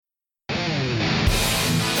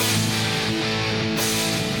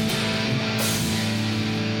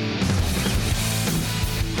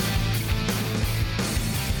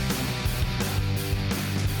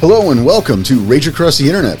Hello and welcome to Rage Across the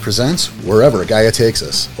Internet presents Wherever Gaia Takes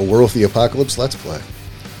Us, a World of the Apocalypse Let's Play.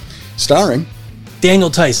 Starring Daniel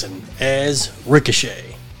Tyson as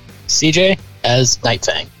Ricochet. CJ as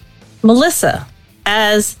Nightfang. Melissa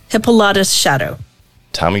as Hippolytus Shadow.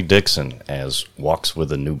 Tommy Dixon as Walks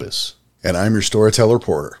with Anubis. and I'm your storyteller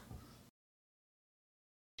Porter.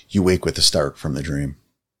 You wake with a start from the dream.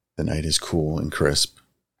 The night is cool and crisp,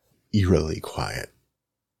 eerily quiet,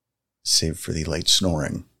 save for the light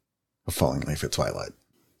snoring of falling leaf at twilight.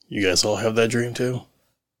 You guys all have that dream too?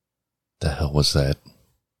 The hell was that?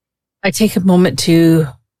 I take a moment to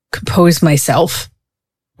compose myself.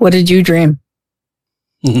 What did you dream?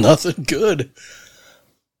 Nothing good.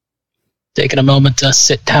 Taking a moment to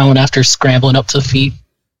sit down after scrambling up to the feet.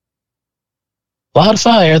 A lot of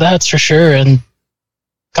fire, that's for sure, and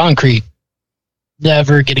concrete.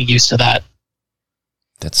 Never getting used to that.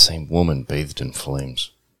 That same woman bathed in flames.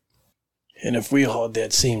 And if we all had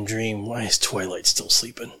that same dream, why is Twilight still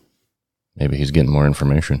sleeping? Maybe he's getting more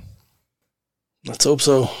information. Let's hope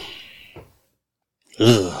so.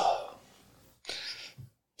 Ugh.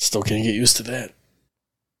 Still can't get used to that.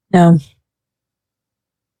 No.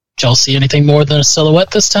 Did y'all see anything more than a silhouette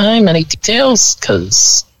this time? Any details?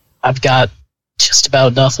 Because I've got just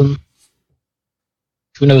about nothing.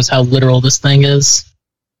 Who knows how literal this thing is?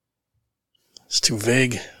 It's too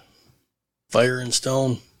vague. Fire and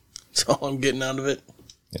stone. That's all I'm getting out of it.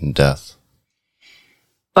 In death.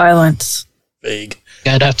 Violence. Vague.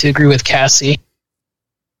 I'd have to agree with Cassie.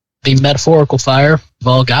 The metaphorical fire, we've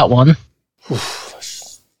all got one.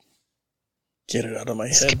 Get it out of my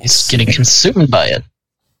head. It's getting consumed by it.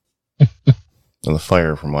 And the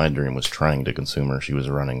fire from my dream was trying to consume her. She was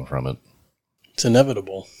running from it. It's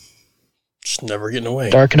inevitable. Just never getting away.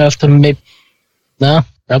 Dark enough to maybe... No,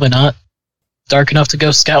 probably not. Dark enough to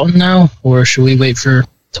go scouting now? Or should we wait for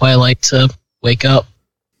Twilight to wake up?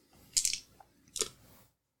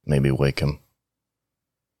 Maybe wake him.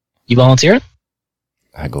 You volunteering?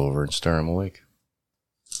 I go over and stir him awake.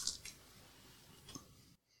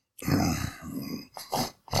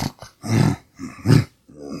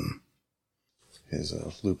 His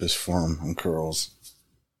lupus form uncurls.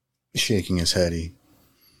 Shaking his head, he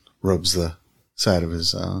rubs the side of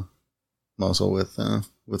his muzzle with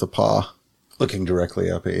a paw, looking directly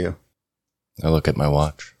up at you. I look at my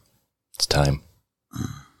watch. It's time.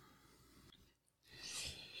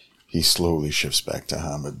 He slowly shifts back to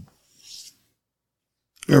Hamid,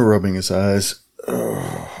 rubbing his eyes,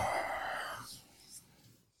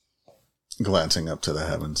 glancing up to the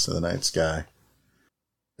heavens, to the night sky.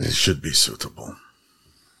 It should be suitable.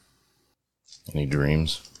 Any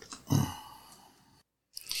dreams?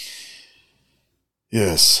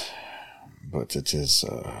 Yes, but it is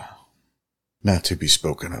not to be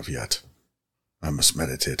spoken of yet. I must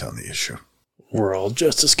meditate on the issue. We're all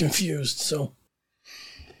just as confused, so...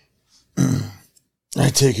 I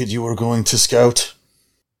take it you were going to scout?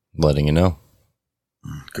 Letting you know.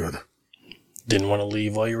 Good. Didn't want to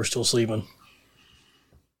leave while you were still sleeping.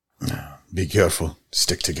 Be careful.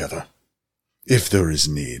 Stick together. If there is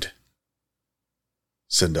need,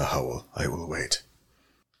 send a howl. I will wait.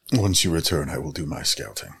 Once you return, I will do my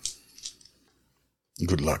scouting.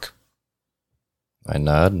 Good luck. I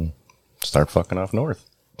nod and start fucking off north.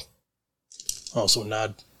 Also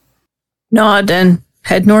nod. Nod and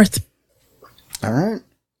head north. All right.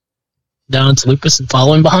 Down to Lupus and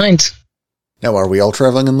following behind. Now, are we all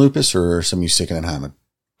traveling in Lupus, or are some of you sticking in Hammond?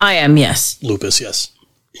 I am, yes. Lupus, yes.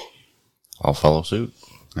 I'll follow suit.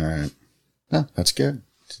 All right. Yeah, that's good.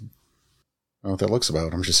 I don't know what that looks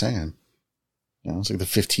about. I'm just saying. You know, it's like the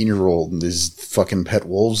 15-year-old and these fucking pet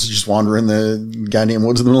wolves just wandering the goddamn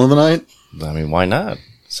woods in the middle of the night. I mean, why not?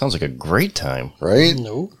 Sounds like a great time. Right?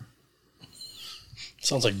 No.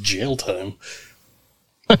 Sounds like jail time.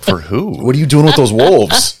 For who? What are you doing with those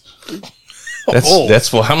wolves?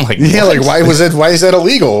 That's what I'm like. Yeah, what? like, why is that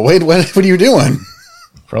illegal? Wait, what are you doing?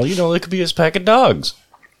 For all you know, they could be his pack of dogs.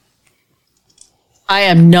 I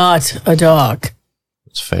am not a dog.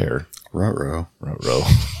 It's fair. Ruh-roh. Ruh-roh.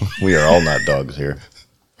 We are all not dogs here.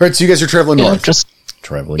 All right, so you guys are traveling north. Just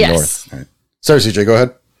Traveling Yes. north. All right. Sorry, CJ, go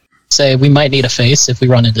ahead. say we might need a face if we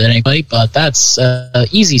run into anybody, but that's an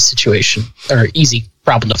easy situation, or easy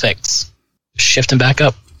problem to fix. Shift him back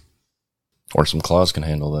up. Or some claws can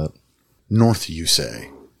handle that. North, you say.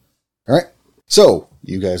 All right. So,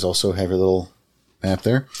 you guys also have your little map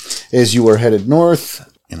there. As you are headed north,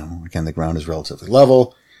 again, the ground is relatively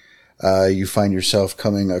level. You find yourself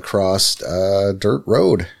coming across a dirt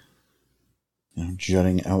road.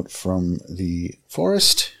 Jutting out from the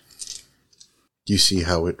forest. You see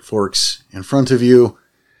how it forks in front of you.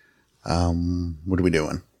 What are we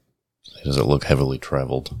doing? Does it look heavily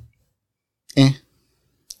traveled? Eh.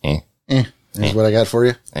 Eh. That's what I got for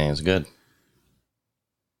you. It's good.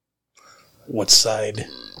 What side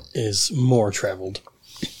is more traveled?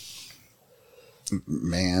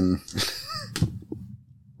 Man.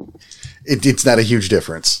 It's not a huge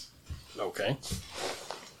difference. Okay.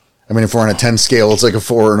 I mean, if we're on a 10 scale, it's like a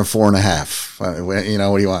 4 and a 4.5. You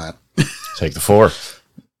know, what do you want? Take the 4.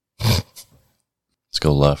 Let's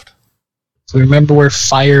go left. So remember where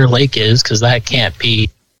Fire Lake is, because that can't be.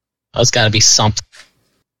 That's got to be something.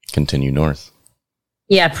 Continue north.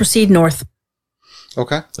 Yeah, proceed north.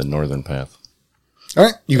 Okay. The northern path. All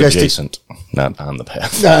right. You guys Adjacent, not on the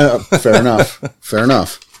path. Fair enough. Fair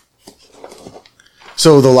enough.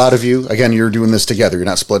 So the lot of you, again, you're doing this together. You're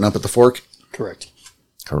not splitting up at the fork? Correct.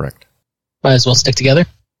 Correct. Might as well stick together.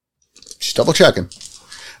 Just double checking.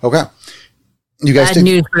 Okay. You guys Bad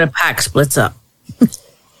news when a pack splits up.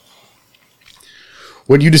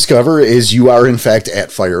 What you discover is you are, in fact,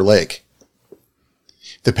 at Fire Lake.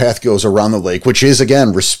 The path goes around the lake, which is,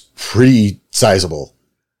 again, pretty sizable.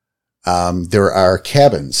 There are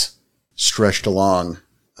cabins stretched along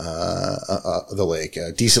the lake,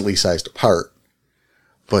 decently sized apart.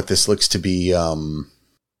 But this looks to be,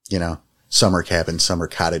 summer cabins, summer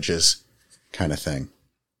cottages kind of thing.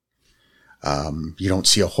 You don't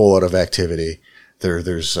see a whole lot of activity.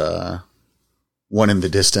 There's one in the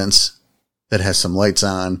distance that has some lights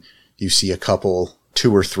on. You see a couple,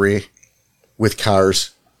 2 or 3, with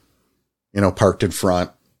cars, parked in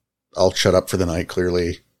front, all shut up for the night,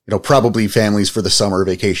 clearly. Probably families for the summer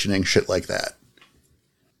vacationing, shit like that.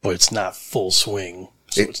 But it's not full swing,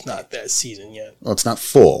 so it's not that season yet. Well, it's not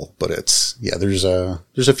full, but there's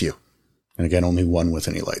a few. And again, only one with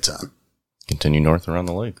any lights on. Continue north around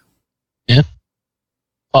the lake. Yeah.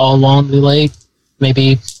 All along the lake.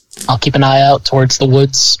 Maybe I'll keep an eye out towards the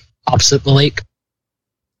woods opposite the lake.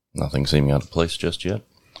 Nothing seeming out of place just yet.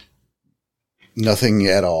 Nothing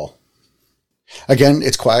at all. Again,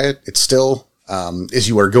 it's quiet. It's still. As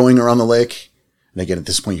you are going around the lake, and again, at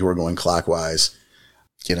this point, you are going clockwise.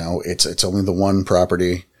 It's only the one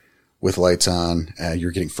property with lights on.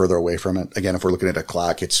 You're getting further away from it. Again, if we're looking at a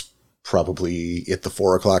clock, it's probably at the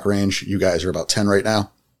 4 o'clock range. You guys are about 10 right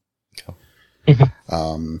now. Okay.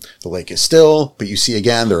 The lake is still, but you see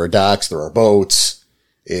again, there are docks, there are boats.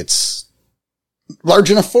 It's large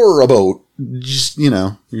enough for a boat. Just, you're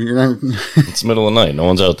not. It's the middle of the night. No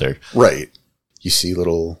one's out there. Right. You see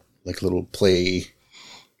little play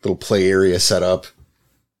area set up.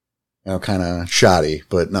 Kind of shoddy,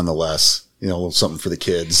 but nonetheless, a little something for the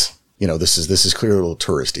kids. This is clearly a little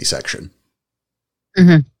touristy section.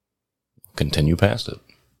 Mm-hmm. Continue past it.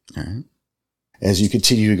 All right. As you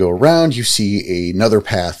continue to go around, you see another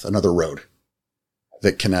path, another road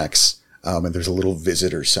that connects, and there's a little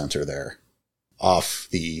visitor center there off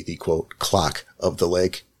the quote clock of the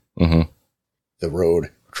lake. Mm-hmm. The road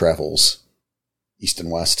travels east and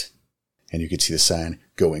west, and you can see the sign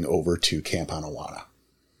going over to Camp Anawana.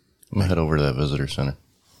 I'm going to head over to that visitor center.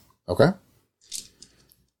 Okay.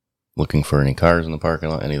 Looking for any cars in the parking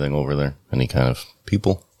lot, anything over there, any kind of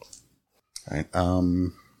people. All right.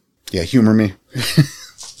 Yeah, humor me.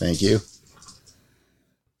 Thank you.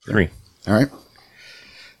 3. All right.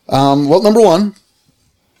 Well, number 1,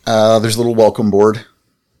 there's a little welcome board,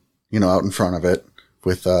 out in front of it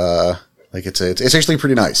with, it's actually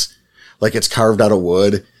pretty nice. Like it's carved out of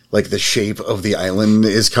wood. Like the shape of the island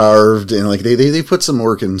is carved, and like they put some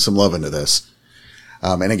work and some love into this.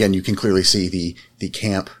 And again, you can clearly see the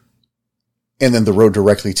camp, and then the road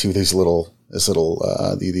directly to these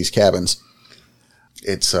cabins.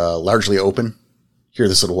 It's largely open. Here,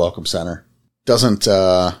 this little welcome center doesn't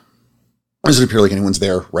appear like anyone's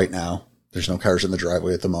there right now. There's no cars in the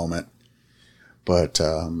driveway at the moment, but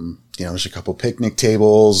there's a couple picnic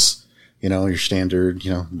tables. Your standard,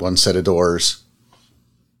 one set of doors.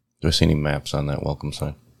 Do I see any maps on that welcome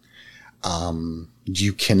sign?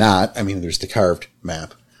 You cannot. I mean, there's the carved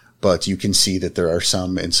map, but you can see that there are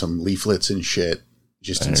some leaflets and shit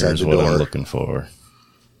just inside the door. What I'm looking for.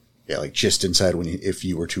 Yeah, like just inside if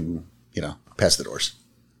you were to, pass the doors.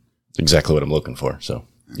 Exactly what I'm looking for. So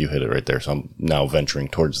you hit it right there. So I'm now venturing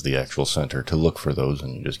towards the actual center to look for those,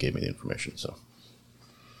 and you just gave me the information. So,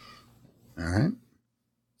 all right.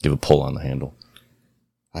 Give a pull on the handle.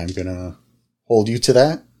 I'm gonna hold you to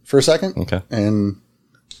that for a second. Okay. And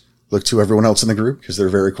look to everyone else in the group because they're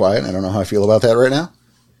very quiet. I don't know how I feel about that right now.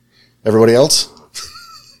 Everybody else?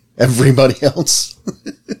 Everybody else?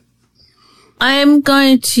 I'm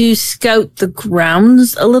going to scout the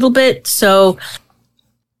grounds a little bit. So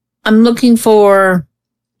I'm looking for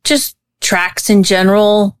just tracks in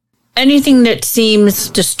general. Anything that seems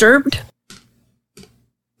disturbed.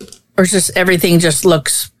 Or just everything just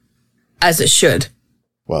looks as it should?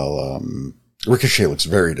 Well, Ricochet looks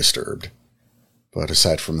very disturbed. But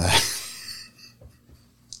aside from that,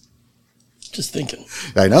 Just thinking.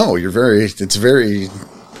 I know you're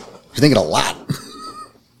thinking a lot.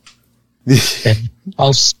 And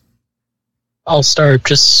I'll start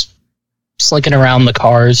just slinking around the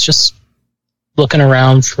cars, just looking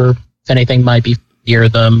around for if anything might be near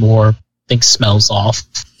them or things smells off.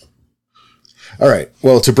 All right.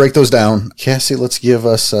 Well, to break those down, Cassie, let's give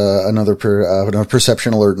us another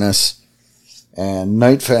perception alertness, and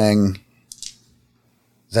Night Fang.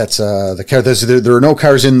 That's the car. There are no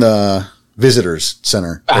cars in the visitors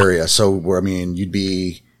center area, so you'd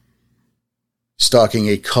be stalking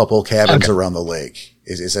a couple cabins around the lake.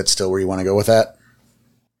 Is that still where you want to go with that?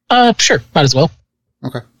 Sure, might as well.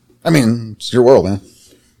 Okay. I mean, it's your world, man.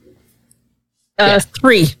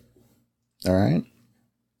 3. All right.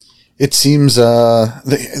 It seems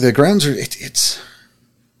the grounds are. It's.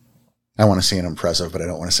 I want to say unimpressive, but I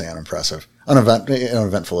don't want to say unimpressive.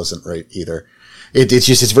 Uneventful isn't right either.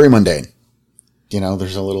 It's very mundane.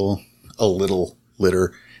 There's a little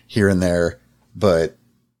litter here and there, but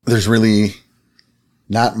there's really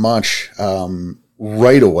not much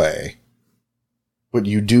right away. But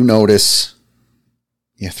you do notice,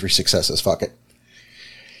 3 successes. Fuck it.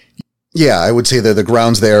 Yeah, I would say that the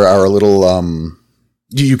grounds there are a little.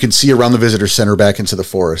 You can see around the visitor center back into the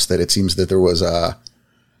forest that it seems that there was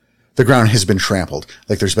the ground has been trampled.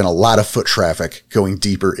 Like there's been a lot of foot traffic going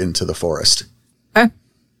deeper into the forest. Okay.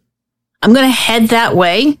 I'm going to head that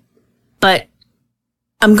way, but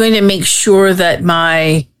I'm going to make sure that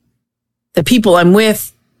the people I'm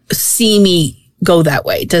with see me go that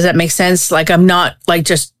way. Does that make sense? Like I'm not like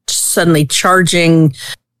just suddenly charging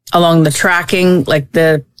along the tracking, like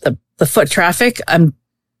the foot traffic. I'm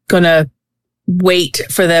going to wait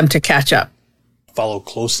for them to catch up. Follow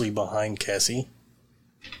closely behind Cassie.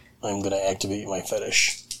 I'm going to activate my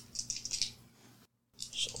fetish.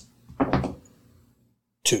 So,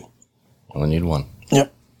 2. Only need 1.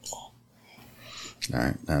 Yep. All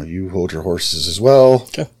right. Now you hold your horses as well.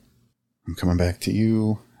 Okay. I'm coming back to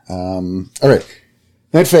you. All right.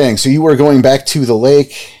 Night Fang, so you were going back to the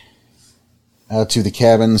lake, to the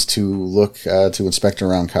cabins to look, to inspect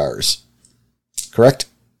around cars. Correct?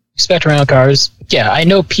 Inspect around cars. Yeah, I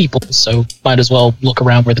know people, so might as well look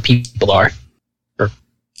around where the people are. Or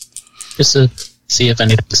just to see if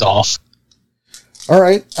anything's off. All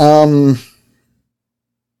right.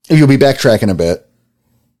 You'll be backtracking a bit.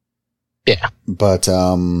 Yeah. But,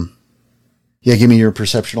 give me your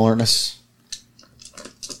perception alertness.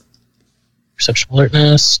 Perception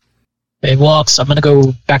alertness. They walks. I'm going to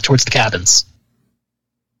go back towards the cabins.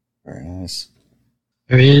 Very nice.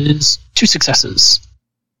 There is 2 successes.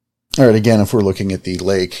 All right. Again, if we're looking at the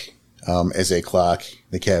lake as a clock,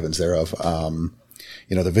 the cabins thereof,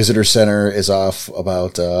 the visitor center is off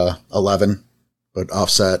about 11, but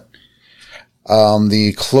offset.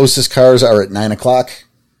 The closest cars are at 9 o'clock.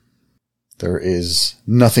 There is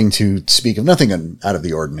nothing to speak of, nothing out of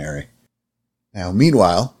the ordinary. Now,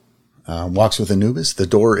 meanwhile, walks with Anubis, the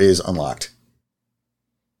door is unlocked.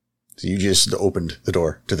 So you just opened the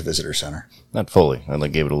door to the visitor center. Not fully. I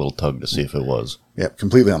gave it a little tug to see if it was. Yep,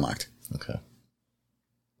 completely unlocked. Okay.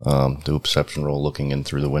 Do a perception roll looking in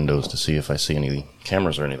through the windows to see if I see any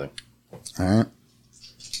cameras or anything. All right.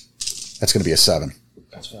 That's going to be a 7.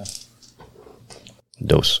 That's fine.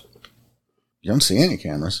 Dose. You don't see any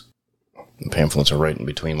cameras. The pamphlets are right in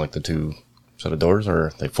between the 2 set of doors, or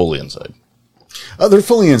are they fully inside? They're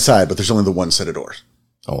fully inside, but there's only the 1 set of doors.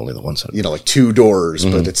 Oh, only the 1 set. 2 doors,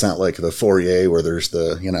 but it's not like the foyer where there's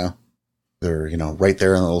they're, right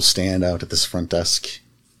there on the little stand out at this front desk.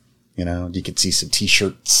 You could see some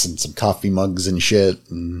t-shirts and some coffee mugs and shit.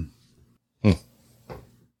 And I'll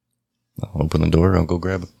open the door. I'll go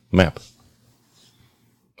grab a map.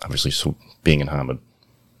 Obviously, so being in Hamid,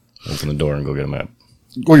 open the door and go get a map.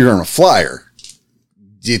 Well, you're on a flyer.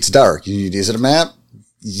 It's dark. Is it a map?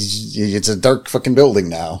 It's a dark fucking building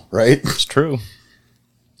now, right? It's true.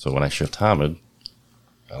 So when I shift Hamid,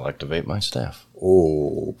 I'll activate my staff.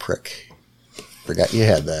 Oh, prick. Forgot you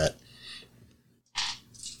had that.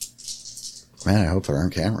 Man, I hope there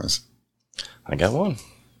aren't cameras. I got 1.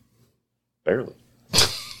 Barely.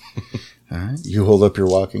 All right. You hold up your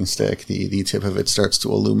walking stick. The tip of it starts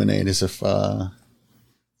to illuminate as if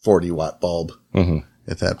 40-watt bulb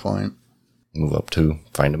at that point. Move up to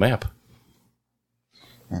find a map.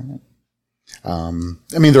 All right.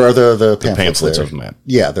 There are the pamphlets of a map.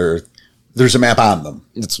 Yeah, there's a map on them.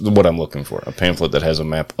 It's what I'm looking for. A pamphlet that has a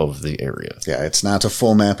map of the area. Yeah, it's not a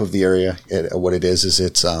full map of the area. What it is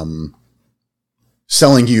it's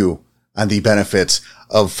selling you on the benefits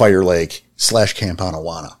of Fire Lake / Camp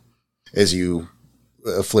Anawana. As you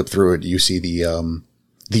flip through it, you see the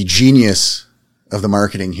genius of the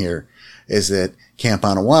marketing here is that Camp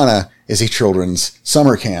Anawana is a children's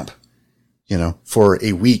summer camp. For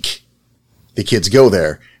a week, the kids go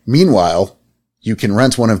there. Meanwhile, you can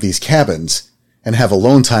rent one of these cabins and have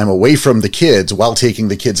alone time away from the kids while taking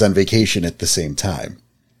the kids on vacation at the same time.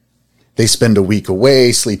 They spend a week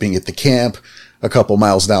away, sleeping at the camp a couple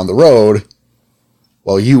miles down the road,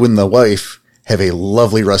 while you and the wife have a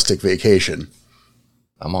lovely rustic vacation.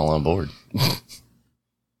 I'm all on board. I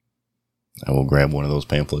will grab one of those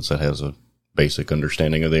pamphlets that has a basic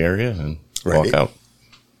understanding of the area and walk out.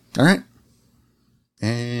 All right.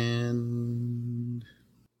 And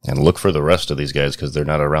look for the rest of these guys because they're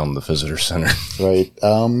not around the visitor center. Right.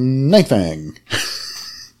 Night Fang.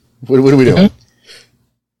 What are we doing?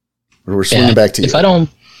 We're swinging back to you. If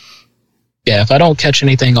I don't catch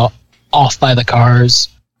anything off by the cars,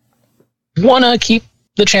 want to keep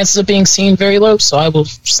the chances of being seen very low, so I will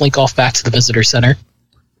slink off back to the visitor center.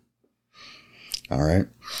 All right.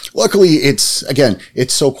 Luckily, it's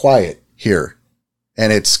so quiet here,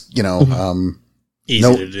 and it's easy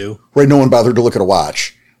to do. Right, no one bothered to look at a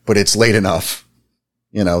watch, but it's late enough.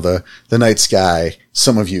 The night sky.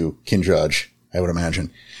 Some of you can judge, I would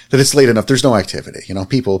imagine, that it's late enough. There's no activity.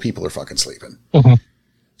 People are fucking sleeping. Mm-hmm.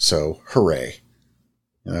 So, hooray!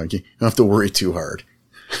 You don't have to worry too hard.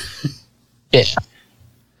 Yeah.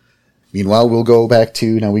 Meanwhile, we go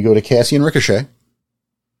to Cassie and Ricochet.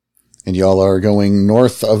 And y'all are going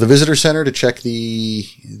north of the visitor center to check the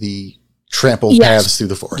trampled paths through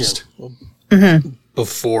the forest. Yeah. Well,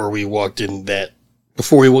 before we got to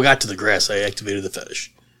the grass, I activated the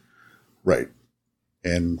fetish. Right.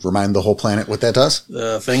 And remind the whole planet what that does?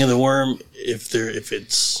 The Fang of the Worm,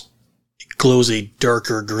 it glows a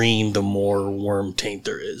darker green, the more worm taint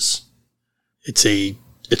there is.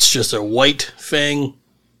 It's just a white fang,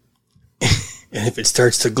 and if it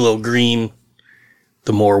starts to glow green,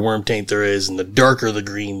 the more worm taint there is, and the darker the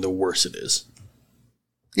green, the worse it is.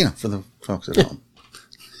 For the folks at home.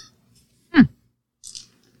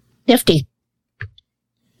 Nifty.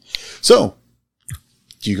 So,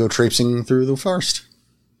 do you go traipsing through the forest?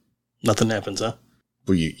 Nothing happens, huh?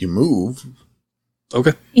 Well, you move.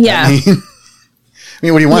 Okay. Yeah. I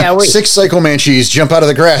mean, what do you want? Yeah, 6 psychomanchies jump out of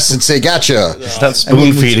the grass and say, gotcha. It's not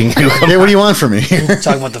spoon feeding you. Hey, what do you want from me?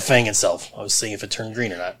 Talking about the fang itself. I was seeing if it turned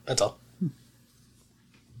green or not. That's all.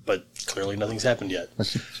 But clearly nothing's happened yet.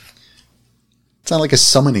 It's not like a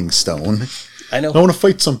summoning stone. I know. I want to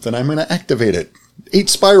fight something. I'm going to activate it. 8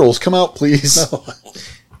 spirals. Come out, please. No.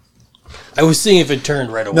 I was seeing if it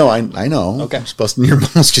turned right away. No, I know. Okay. I'm just busting your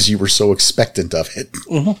balls because you were so expectant of it.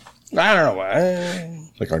 Mm-hmm. I don't know why.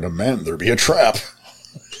 Like, I demand there be a trap.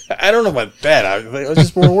 I don't know about that. I was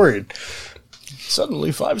just more worried.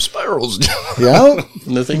 Suddenly 5 spirals. Yeah?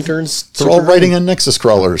 And the thing turns... They're all riding on Nexus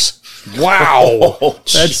crawlers. Wow.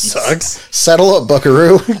 That sucks. Saddle up,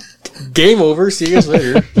 buckaroo. Game over. See you guys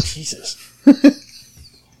later. Jesus.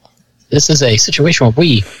 This is a situation where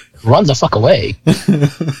we run the fuck away.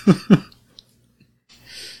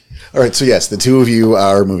 All right, so yes, the two of you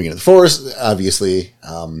are moving into the forest. Obviously,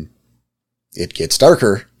 it gets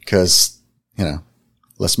darker because,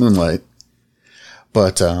 less moonlight.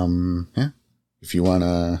 But, yeah, if you want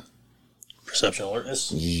to... Perception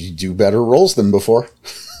alertness. You do better rolls than before.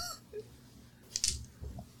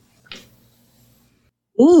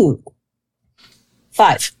 Ooh.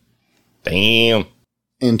 5. Damn.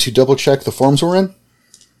 And to double check the forms we're in?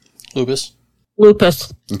 Lupus.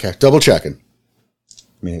 Okay, double checking.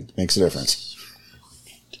 I mean, it makes a difference.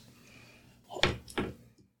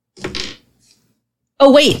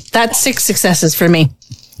 Oh, wait. That's 6 successes for me.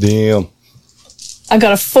 Damn. I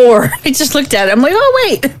got a 4. I just looked at it. I'm like, oh,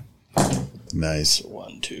 wait. Nice.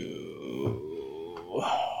 1, 2...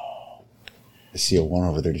 I see a 1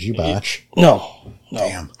 over there. Did you botch? No.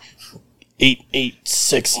 Damn. 8,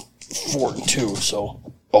 6, 4, and 2. So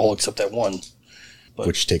all except that 1. But,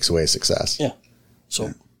 which takes away a success. Yeah.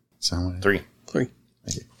 So So 3. 3.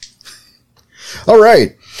 All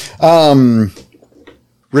right.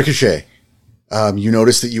 Ricochet, you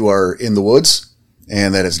notice that you are in the woods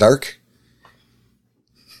and that it's dark.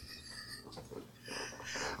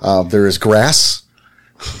 There is grass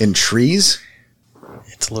and trees.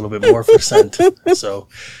 It's a little bit more for scent. So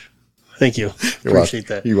thank you. Appreciate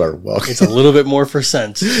that. You are welcome. It's a little bit more for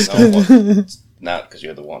scent. So. Not because you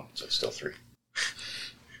had the 1, so it's still 3.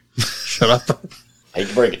 Shut up. I hate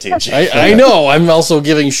to break it to you, Chief. I know. I'm also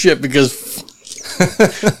giving shit because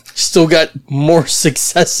still got more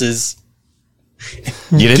successes.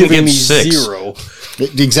 You didn't Giving get me 6. 0.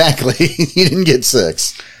 Exactly. You didn't get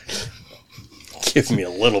 6. Give me a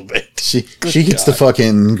little bit. She gets the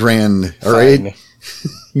fucking grand. All right,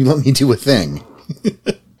 you let me do a thing.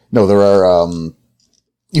 No, there are.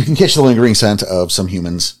 You can catch the lingering scent of some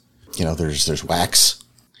humans. You know, there's wax.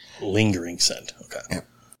 Lingering scent. Okay. Yeah.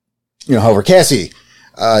 You know, however, Cassie,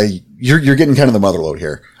 you're getting kind of the mother load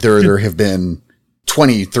here. There have been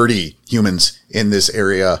 20, 30 humans in this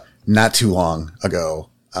area not too long ago.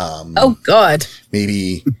 Oh God.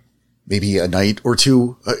 Maybe a night or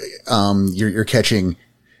two. You're catching.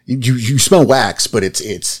 You smell wax, but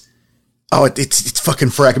it's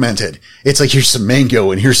fucking fragmented. It's like here's some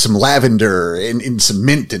mango and here's some lavender and some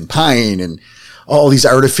mint and pine and all these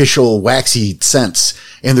artificial waxy scents,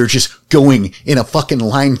 and they're just going in a fucking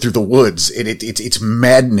line through the woods. It's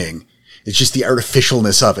maddening. It's just the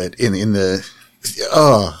artificialness of it in the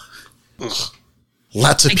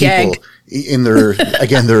lots of people in their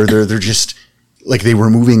again they're just like they were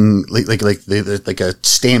moving like a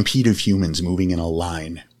stampede of humans moving in a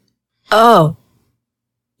line. Oh,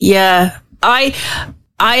 yeah. I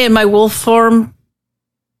in my wolf form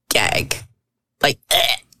gag like.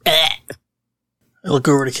 I look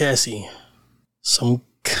over to Cassie. Some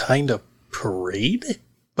kind of parade?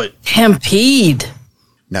 But Stampede.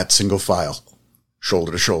 Not single file.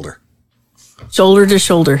 Shoulder to shoulder. Shoulder to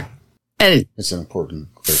shoulder. And It's an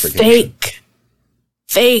important clarification.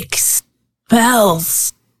 fake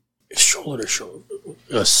smells. shoulder to shoulder.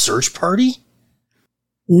 A search party?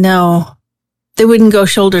 No. They wouldn't go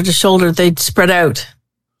shoulder to shoulder. They'd spread out.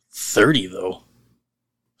 30, though.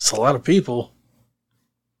 It's a lot of people.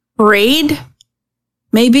 Parade?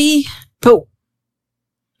 Maybe? But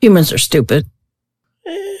humans are stupid.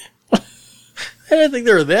 I didn't think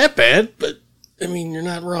they were that bad, but, I mean, you're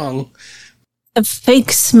not wrong. The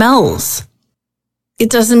fake smells. It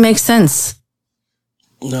doesn't make sense.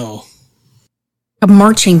 No. A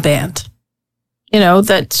marching band. You know,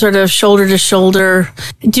 that sort of shoulder to shoulder.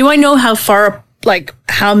 Do I know how far, like,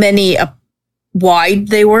 how many wide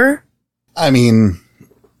they were? I mean,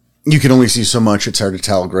 you can only see so much. It's hard to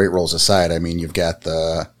tell. Great rolls aside. I mean, you've got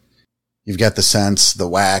the scents, the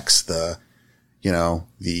wax, the line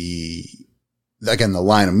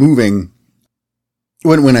of moving.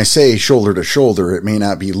 When I say shoulder to shoulder, it may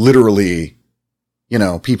not be literally,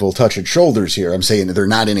 people touching shoulders here. I'm saying they're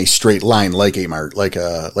not in a straight line like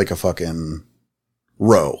a fucking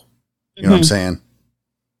row. You know what I'm saying?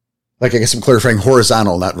 Like, I guess I'm clarifying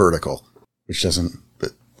horizontal, not vertical, which doesn't,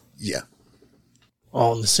 but yeah.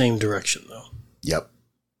 All in the same direction, though. Yep.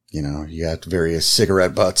 You got various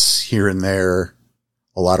cigarette butts here and there,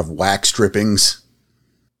 a lot of wax drippings.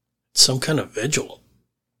 Some kind of vigil.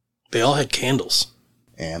 They all had candles.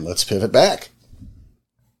 And let's pivot back.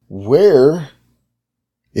 Where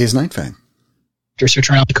is Nightfang? Just search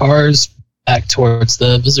around the cars, back towards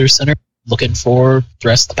the visitor center, looking for the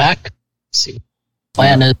rest of the pack. See,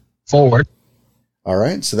 plan it forward. All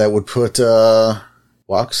right, so that would put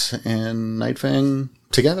Wax and Nightfang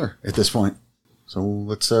together at this point. So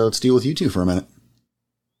let's deal with you two for a minute.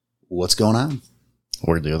 What's going on?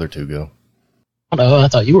 Where'd the other two go? I don't know. I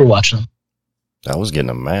thought you were watching them. I was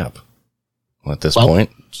getting a map. Well, at this Well,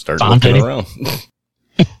 point, start found looking any? around.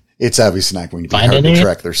 It's obviously not going to be Find hard to any?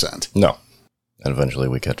 track their scent. No. And eventually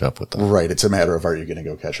we catch up with them. Right, it's a matter of, are you going to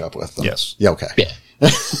go catch up with them? Yes. Yeah, okay. Yeah.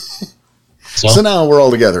 So now we're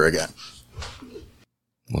all together again.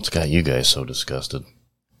 What's got you guys so disgusted?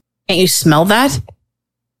 Can't you smell that?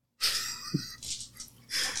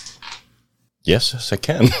 Yes, I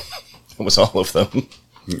can. It was all of them.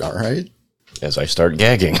 All right, As I start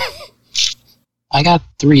gagging. I got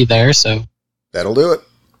 3 there, so that'll do it.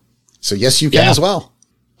 So yes, you can Yeah. as well.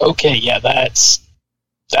 okay, yeah, that's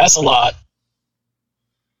a lot.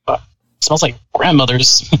 Smells like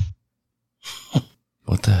grandmother's.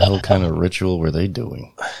 What the hell kind of ritual were they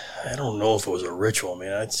doing? I don't know if it was a ritual,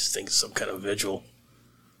 man. I just think it's some kind of vigil.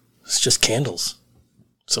 It's just candles.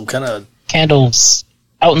 Some kind of... Candles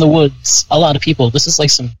out in the woods. A lot of people. This is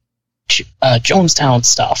like some Jonestown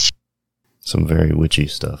stuff. Some very witchy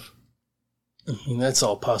stuff. I mean, that's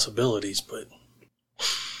all possibilities, but...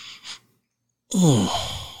 Well,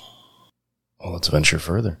 let's venture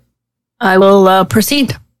further. I will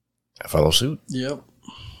proceed. I follow suit. Yep.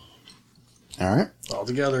 All right. All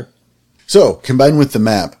together. So, combined with the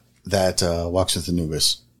map that Walks with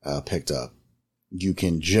Anubis picked up, you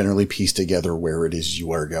can generally piece together where it is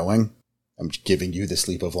you are going. I'm giving you this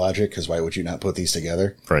leap of logic, because why would you not put these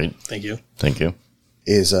together? Right. Thank you. Thank you.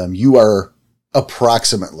 Is you are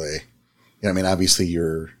approximately, obviously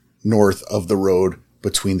you're north of the road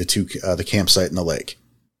between the two, the campsite and the lake.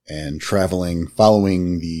 And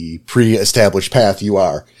following the pre-established path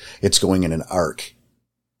it's going in an arc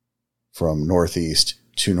from northeast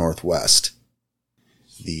to northwest.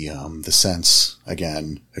 the scents,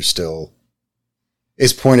 again, there's still,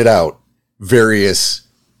 is pointed out, various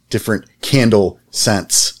different candle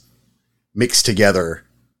scents mixed together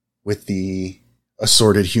with the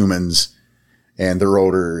assorted humans and their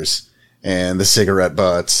odors and the cigarette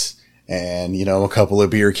butts and, a couple of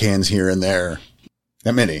beer cans here and there.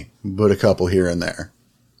 Not many, but a couple here and there.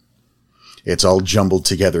 It's all jumbled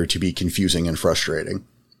together to be confusing and frustrating.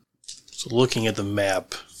 So looking at the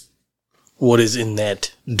map, what is in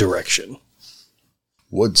that direction?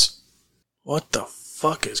 Woods. What the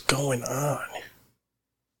fuck is going on?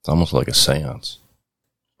 It's almost like a seance.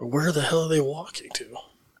 Where the hell are they walking to?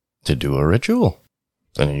 To do a ritual.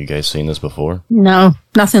 Any of you guys seen this before? No,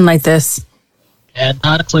 nothing like this. Yeah,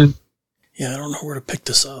 not a clue. Yeah, I don't know where to pick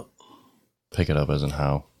this up. Pick it up as in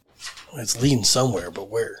how? It's leading somewhere, but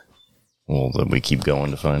where? Well, then we keep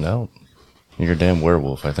going to find out. You're a damn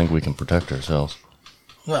werewolf. I think we can protect ourselves.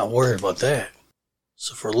 I'm not worried about that.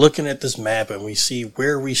 So if we're looking at this map and we see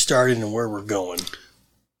where we started and where we're going.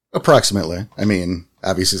 Approximately. I mean,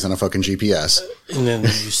 obviously it's on a fucking GPS. And then you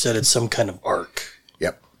said it's some kind of arc.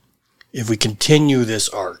 Yep. If we continue this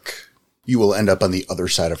arc. You will end up on the other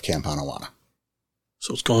side of Camp Anawana.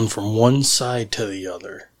 So it's going from one side to the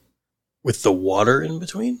other. With the water in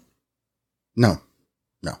between? No.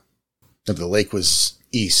 The lake was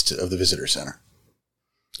east of the visitor center.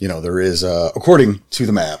 There is, according to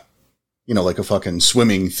the map, like a fucking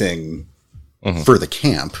swimming thing for the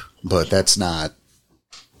camp, but that's not,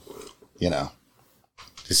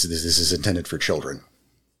 this is intended for children.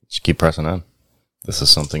 Just keep pressing on. This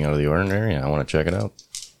is something out of the ordinary, and I want to check it out.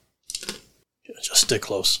 Yeah, just stick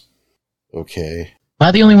close. Okay. Am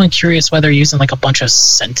I the only one curious why they're using like a bunch of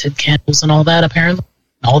scented candles and all that, apparently?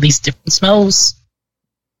 All these different smells?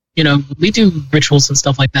 We do rituals and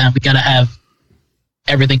stuff like that. We gotta have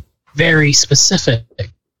everything very specific.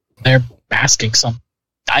 They're masking some.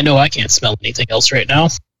 I know I can't smell anything else right now.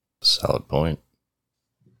 Solid point.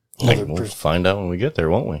 Another We'll find out when we get there,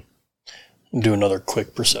 won't we? Do another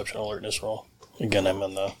quick perception alertness roll. Again, I'm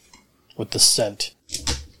with the scent.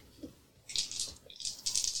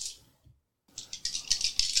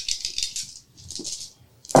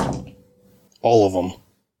 All of them.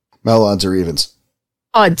 Mel, odds or evens?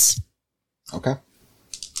 Odds. Okay.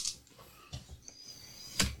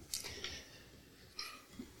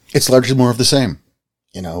 It's largely more of the same.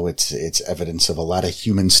 It's evidence of a lot of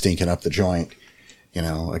humans stinking up the joint.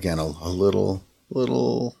 Again, a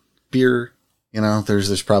little beer.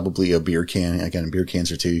 There's probably a beer can. Again, beer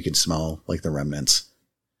cans or two, you can smell like the remnants.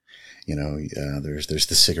 There's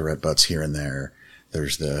the cigarette butts here and there.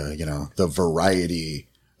 There's the variety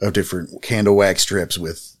of different candle wax strips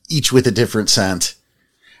each with a different scent.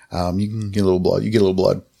 You can get a little blood. You get a little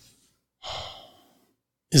blood.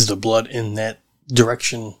 Is the blood in that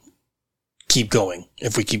direction? Keep going.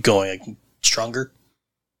 If we keep going, stronger?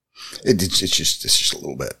 It's just a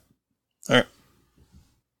little bit. All right.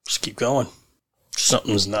 Just keep going.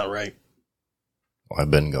 Something's not right. Well,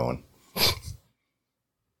 I've been going.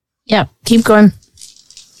 Yeah, keep going.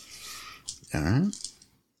 All right.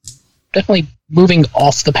 Definitely moving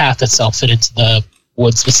off the path itself and into the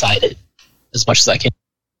woods beside it as much as I can.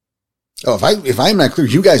 Oh, if I'm not clear,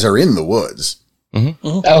 you guys are in the woods. Mm-hmm.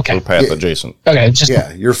 Okay. We're path adjacent. Okay.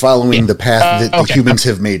 Just You're following the path that the okay. humans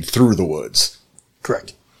have made through the woods.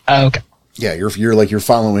 Correct. Okay. Yeah, you're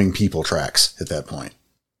following people tracks at that point.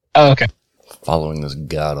 Okay. Following this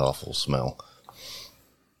god-awful smell.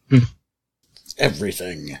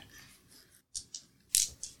 Everything.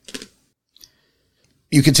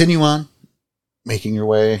 You continue on, making your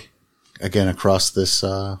way again across this,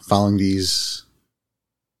 following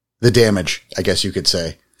the damage, I guess you could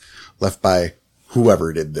say, left by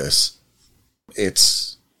whoever did this.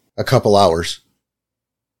 It's a couple hours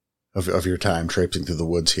of your time traipsing through the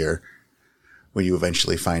woods here when you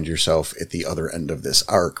eventually find yourself at the other end of this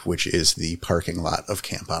arc, which is the parking lot of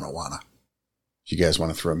Camp Anawana. If you guys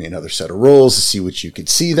want to throw me another set of rolls to see what you could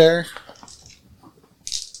see there.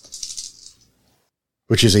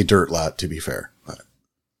 Which is a dirt lot, to be fair. But.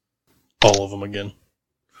 All of them again.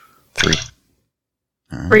 3.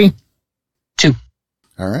 All right. 3. 2.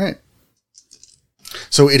 All right.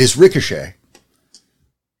 So it is Ricochet.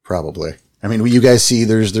 Probably. I mean, you guys see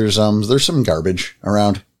there's some garbage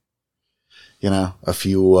around. A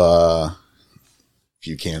few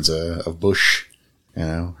cans of Bush,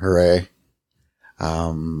 hooray.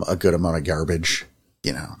 A good amount of garbage,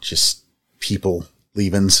 just people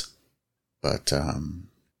leavings. But,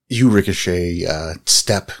 you Ricochet,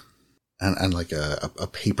 step on like a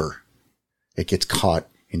paper. It gets caught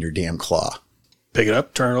in your damn claw. Pick it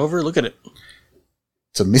up, turn it over, look at it.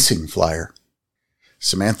 It's a missing flyer.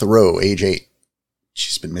 Samantha Rowe, age 8.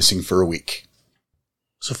 She's been missing for a week.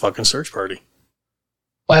 It's a fucking search party.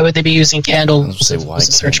 Why would they be using candles Say if it why was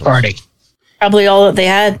a search candles? party? Probably all that they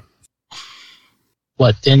had.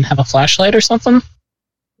 What, didn't have a flashlight or something?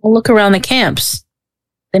 Well, look around the camps.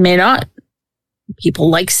 They may not. People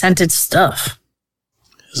like scented stuff.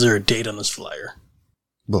 Is there a date on this flyer?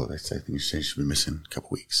 Well, I think you say she's been missing a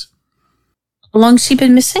couple weeks. How long's she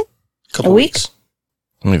been missing? Couple A week? weeks.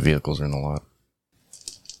 How many vehicles are in the lot?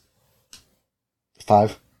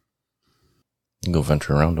 5. You can go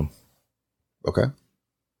venture around them. Okay.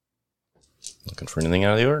 Looking for anything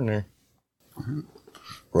out of the ordinary.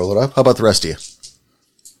 Roll it up. How about the rest of you?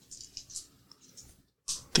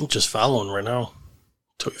 I think just following right now.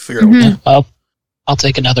 Until we figure out. Yeah, I'll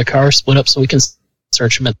take another car, split up so we can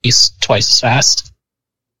search them at least twice as fast.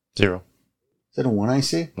 0. Is that a 1 I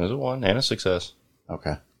see? There's a 1 and a success.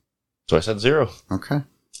 Okay. So I said 0. Okay.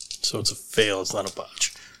 So it's a fail. It's not a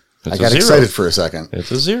botch. It's I got a 0. excited for a second.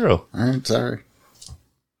 It's a 0. All right, sorry.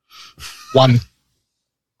 1.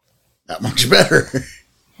 Not much better.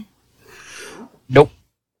 Nope.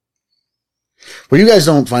 Well, you guys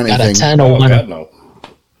don't find Got a anything. 10 or 1. God, no.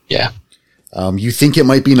 Yeah. You think it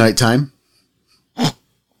might be nighttime?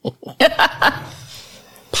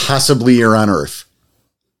 Possibly you're on Earth.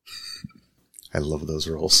 I love those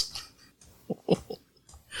rolls.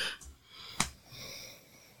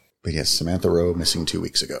 But yes, Samantha Rowe missing 2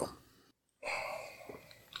 weeks ago.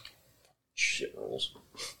 Shit rolls.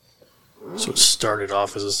 So it started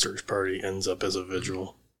off as a search party, ends up as a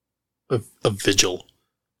vigil. A vigil.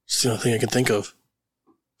 It's the only thing I can think of.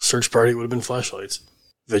 Search party would have been flashlights.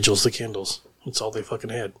 Vigil's the candles. That's all they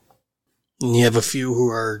fucking had. And you have a few who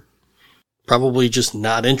are probably just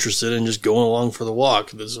not interested in just going along for the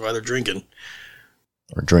walk. This is why they're drinking.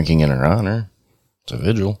 Or drinking in her honor. It's a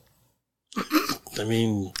vigil. I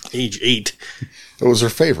mean, age 8. What was her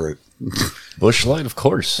favorite? Bush Light, of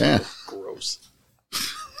course. Yeah. Gross.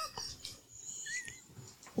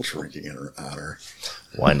 Drinking in her honor.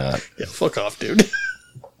 Why not? Yeah, fuck off, dude.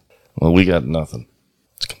 Well, we got nothing.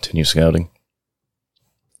 Let's continue scouting.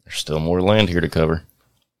 There's still more land here to cover.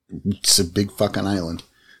 It's a big fucking island.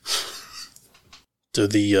 Do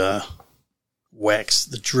the wax,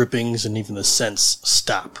 the drippings, and even the scents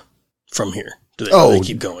stop from here? Do they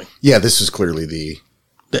keep going? Yeah, this is clearly the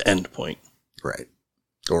The end point. right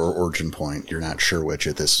or origin point. You're not sure which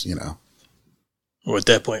at this, Or at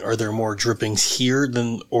that point, are there more drippings here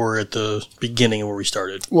or at the beginning where we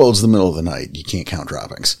started? Well, it's the middle of the night. You can't count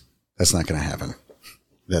droppings. That's not going to happen.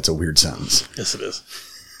 That's a weird sentence. Yes, it is.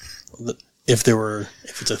 If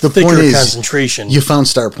it's a The thicker point is, concentration. You found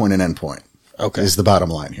start point and end point. Okay. Is the bottom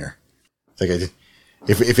line here.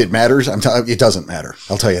 If it matters, it doesn't matter.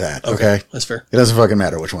 I'll tell you that. Okay. That's fair. It doesn't fucking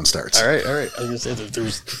matter which one starts. All right. I was going to say that if there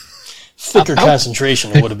was thicker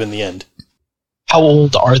concentration, it would have been the end. How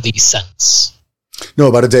old are these scents? No,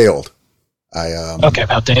 about a day old. Okay,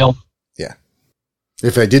 about Dale. Yeah.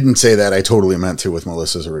 If I didn't say that, I totally meant to with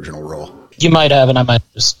Melissa's original roll. You might have, and I might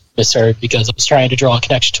just misheard because I was trying to draw a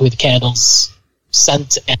connection to the candles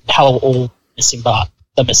scent and how old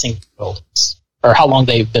the missing old is, or how long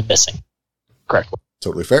they've been missing. Correctly.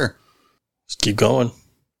 Totally fair. Just keep going.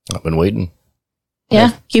 I've been waiting.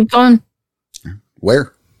 Yeah, keep going.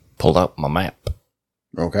 Where? Pulled out my map.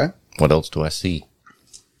 Okay. What else do I see?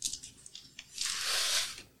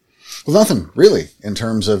 Well, nothing really in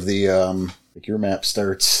terms of the your map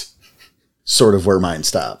starts sort of where mine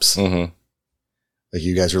stops. Mm-hmm. Like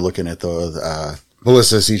you guys are looking at the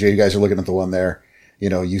Melissa, CJ, you guys are looking at the one there.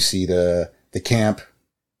 You see the camp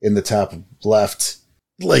in the top left.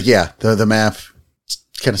 Like, yeah, the map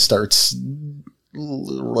kind of starts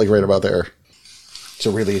like right about there.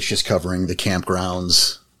 So really it's just covering the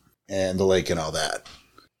campgrounds and the lake and all that.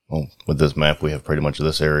 Well, with this map, we have pretty much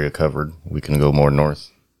this area covered. We can go more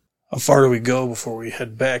north. How far do we go before we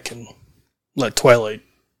head back and let Twilight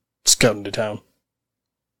scout into town?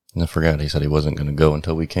 I forgot he said he wasn't going to go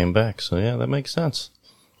until we came back. So yeah, that makes sense.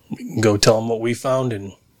 We can go tell him what we found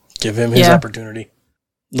and give him his opportunity.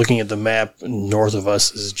 Looking at the map, north of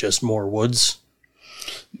us is just more woods.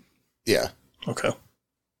 Yeah. Okay.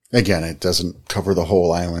 Again, it doesn't cover the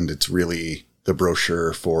whole island. It's really the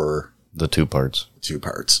brochure for The 2 parts. 2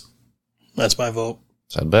 parts. That's my vote.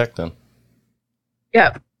 Let's head back then.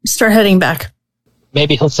 Yeah, start heading back.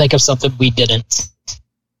 Maybe he'll think of something we didn't.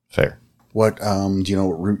 Fair. What, do you know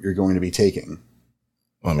what route you're going to be taking?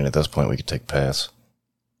 Well, I mean, at this point, we could take paths.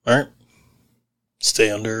 All right. Stay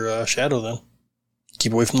under shadow then.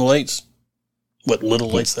 Keep away from the lights. What little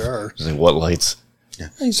lights there are. Say, what lights? Yeah.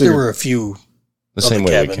 There were a few. The of same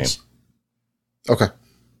the way cabins. Okay.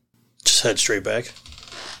 Just head straight back.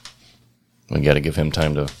 we came. We got to give him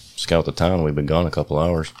time to scout the town. We've been gone a couple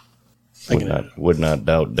hours. Would not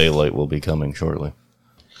doubt daylight will be coming shortly.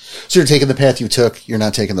 So you're taking the path you took. You're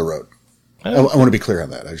not taking the road. I want to be clear on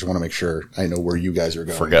that. I just want to make sure I know where you guys are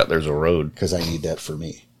going. Forgot there's a road. Because I need that for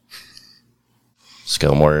me.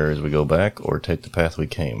 Scout more areas we go back, or take the path we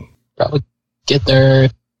came. Probably get there.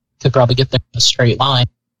 Could probably get there in a straight line.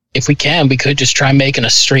 If we can, we could just try making a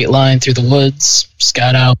straight line through the woods,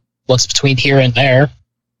 scout out what's between here and there.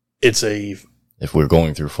 If we're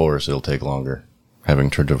going through forest, it'll take longer, having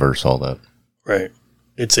to traverse all that. Right.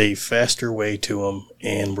 It's a faster way to them,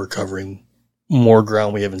 and we're covering more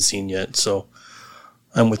ground we haven't seen yet, so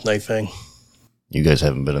I'm with Night Fang. You guys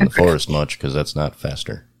haven't been in the forest much, because that's not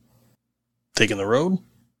faster. Taking the road?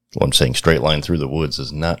 Well, I'm saying straight line through the woods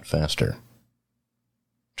is not faster.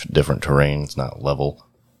 Different terrain, it's not level.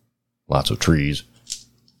 Lots of trees.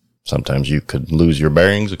 Sometimes you could lose your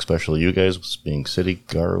bearings, especially you guys being city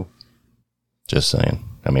Garu. Just saying.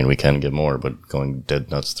 I mean, we can get more, but going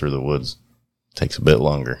dead nuts through the woods takes a bit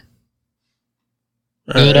longer.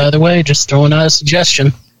 Good either way, just throwing out a suggestion.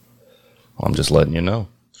 Well, I'm just letting you know.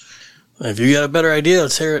 If you got a better idea,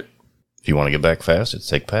 let's hear it. If you want to get back fast, it's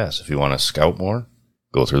take pass. If you want to scout more,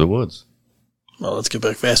 go through the woods. Well, let's get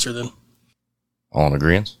back faster then. All in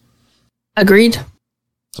agreement? Agreed.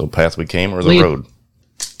 So path we came or the road?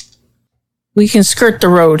 We can skirt the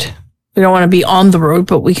road. We don't want to be on the road,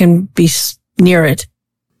 but we can be near it.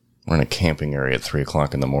 We're in a camping area at 3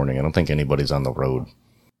 o'clock in the morning. I don't think anybody's on the road.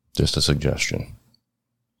 Just a suggestion.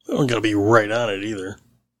 We don't got to be right on it either.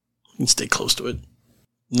 We can stay close to it.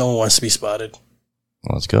 No one wants to be spotted.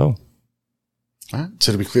 Let's go. All right.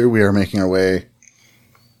 So to be clear, we are making our way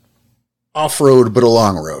off-road, but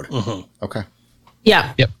along road. Mm-hmm. Okay.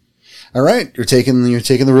 Yeah. Yep. All right. You're taking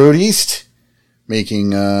the road east.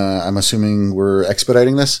 Making, I'm assuming we're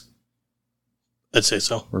expediting this? I'd say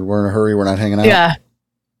so. We're in a hurry. We're not hanging out? Yeah.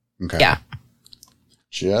 Okay. Yeah.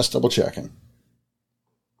 Just double checking.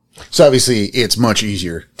 So obviously it's much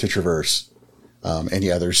easier to traverse. And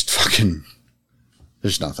yeah, there's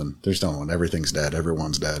nothing. There's no one. Everything's dead.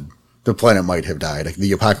 Everyone's dead. The planet might have died.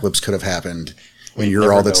 The apocalypse could have happened and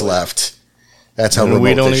you're all that's left. That's how remote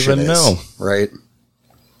we don't this shit even is, know. right?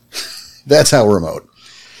 That's how remote.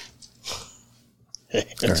 Hey,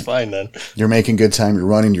 that's fine then. You're making good time. You're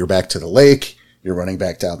running. You're back to the lake. You're running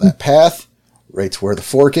back down that path, right to where the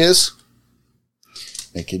fork is.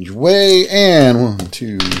 Making your way, and 1,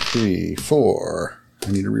 2, 3, 4.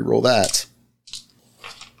 I need to re-roll that.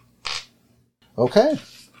 Okay.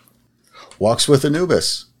 Walks with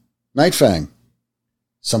Anubis. Nightfang.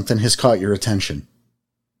 Something has caught your attention.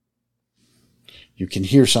 You can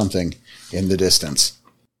hear something in the distance.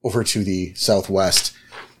 Over to the southwest.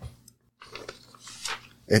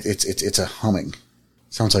 It's a humming.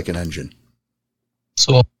 Sounds like an engine.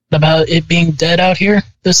 So what about it being dead out here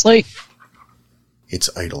this late? It's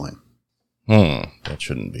idling. That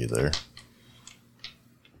shouldn't be there.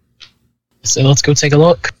 So let's go take a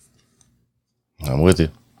look. I'm with you.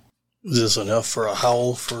 Is this enough for a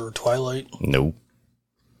howl for Twilight? Nope.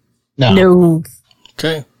 No.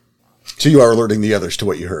 Okay. So you are alerting the others to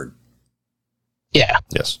what you heard. Yeah.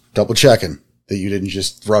 Yes. Double checking that you didn't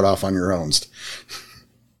just run off on your own.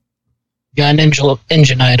 Got an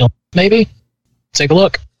engine idle. Maybe? Take a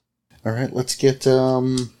look. All right, let's get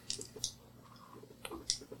let's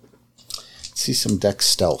see some deck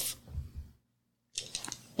stealth.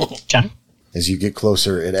 Okay. As you get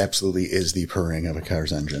closer, it absolutely is the purring of a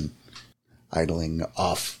car's engine idling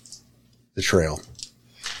off the trail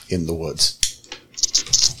in the woods.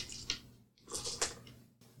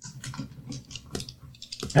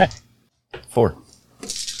 Okay. 4.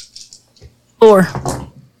 4.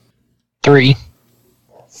 3.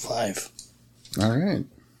 5. All right.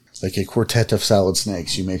 Like a quartet of solid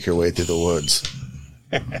snakes, you make your way through the woods.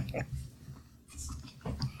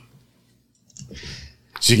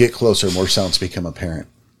 As you get closer, more sounds become apparent.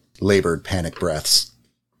 Labored, panic breaths.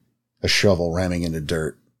 A shovel ramming into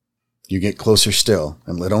dirt. You get closer still,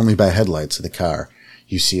 and lit only by headlights of the car,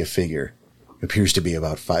 you see a figure. Appears to be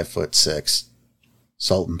about 5'6".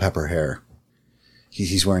 Salt and pepper hair.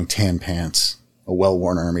 He's wearing tan pants, a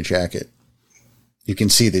well-worn army jacket. You can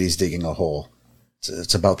see that he's digging a hole.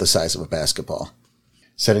 It's about the size of a basketball.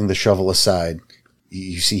 Setting the shovel aside,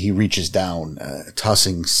 you see he reaches down,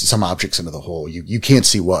 tossing some objects into the hole. You can't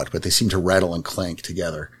see what, but they seem to rattle and clank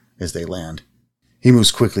together as they land. He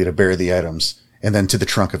moves quickly to bury the items, and then to the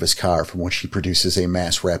trunk of his car, from which he produces a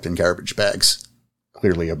mass wrapped in garbage bags.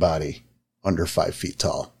 Clearly a body, under 5 feet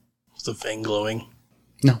tall. Is the fang glowing?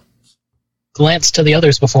 No. Glance to the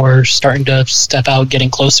others before starting to step out,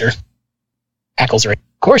 getting closer. Hackles right.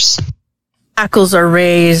 Of course. Hackles are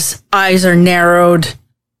raised. Eyes are narrowed.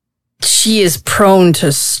 she is prone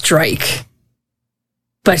to strike,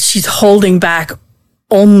 but she's holding back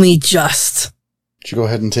only just. Should go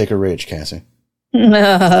ahead and take a rage, Cassie.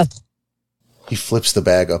 He flips the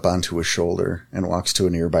bag up onto his shoulder and walks to a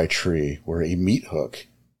nearby tree where a meat hook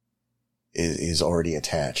is already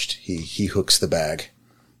attached. He hooks the bag.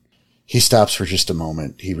 He stops for just a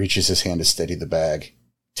moment. He reaches his hand to steady the bag,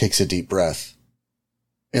 takes a deep breath,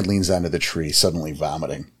 and leans onto the tree, suddenly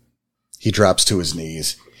vomiting. He drops to his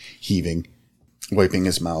knees, heaving, wiping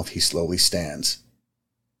his mouth. He slowly stands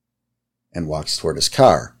and walks toward his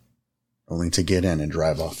car, only to get in and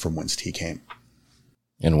drive off from whence he came.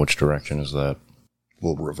 In which direction is that?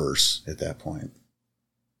 We'll reverse at that point.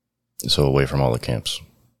 So away from all the camps.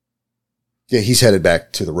 Yeah, he's headed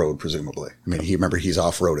back to the road, presumably. I mean, he's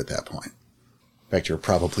off-road at that point. In fact, you're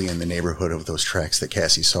probably in the neighborhood of those tracks that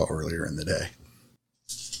Cassie saw earlier in the day.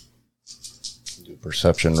 Do a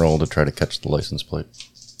perception roll to try to catch the license plate.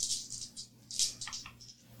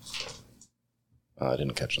 I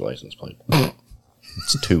didn't catch the license plate.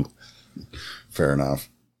 It's 2. Fair enough.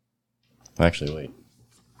 Actually, wait.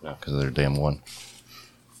 No, because they're damn 1.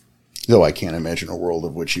 Though I can't imagine a world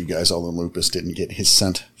of which you guys all in Lupus didn't get his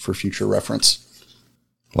scent for future reference.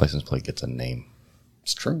 License plate gets a name.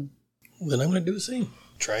 It's true. Then I'm going to do the same.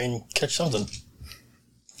 Try and catch something.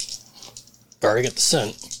 Already got the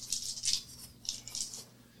scent.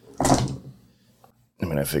 I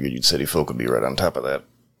mean, I figured you'd city folk would be right on top of that.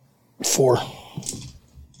 4.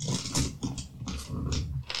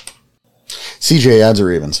 CJ, odds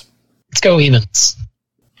or evens? Let's go evens.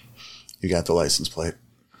 You got the license plate.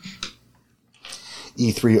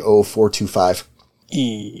 E30425.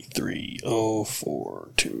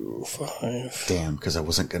 E30425. Damn, because I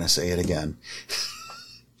wasn't going to say it again.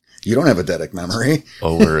 You don't have a eidetic memory.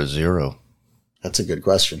 Or a 0. That's a good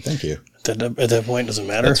question. Thank you. At that point, doesn't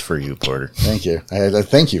matter. That's for you, Porter. Thank you. I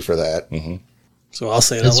thank you for that. Mm-hmm. So I'll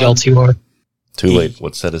say As that. y'all two are. Too late.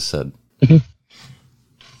 What's said is said.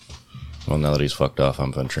 Well, now that he's fucked off,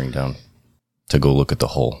 I'm venturing down to go look at the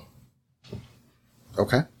hole.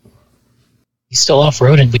 Okay. He's still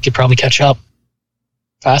off-roading. We could probably catch up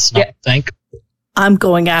fast enough, Yeah. I think. I'm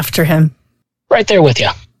going after him. Right there with you.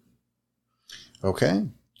 Okay.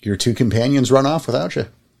 Your 2 companions run off without you.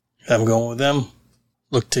 I'm going with them.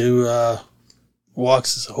 Look to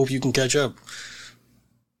walks. I hope you can catch up.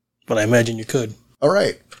 But I imagine you could. All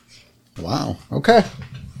right. Wow. Okay.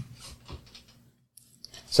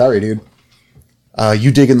 Sorry, dude.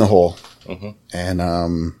 You dig in the hole,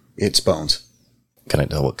 and it's bones. Can I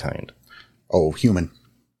tell what kind? Oh, human.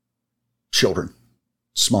 Children.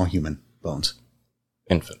 Small human bones.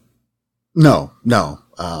 Infant. No.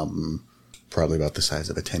 Probably about the size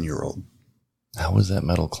of a 10-year-old. How was that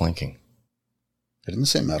metal clanking? I didn't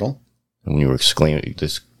say metal. When you were exclaiming, you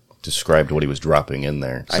just described what he was dropping in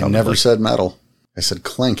there. I Sounded never like- said metal. I said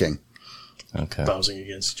clanking. Okay. Bouncing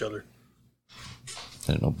against each other. I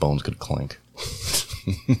didn't know bones could clank.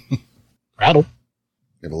 Rattle.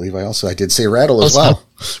 I believe I did say rattle as Close well.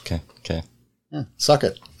 Okay. Yeah, suck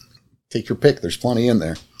it. Take your pick. There's plenty in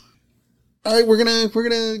there. All right, we're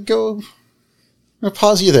gonna go. I'm gonna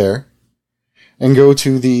pause you there and go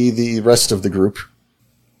to the rest of the group.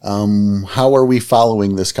 How are we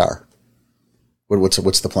following this car?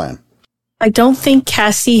 What's the plan? I don't think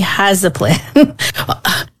Cassie has a plan.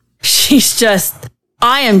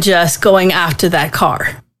 I am just going after that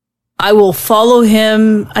car. I will follow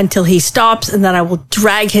him until he stops, and then I will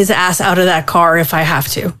drag his ass out of that car if I have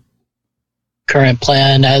to. Current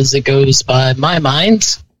plan as it goes by my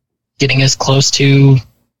mind, getting as close to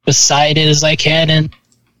beside it as I can and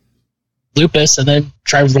Lupus, and then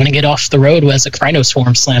try running it off the road as a Crino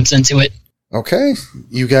Swarm slams into it. Okay,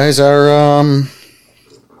 you guys are.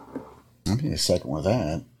 Give me a second with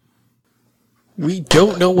that. We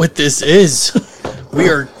don't know what this is.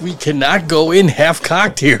 We cannot go in half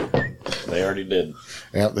cocked here. They already did.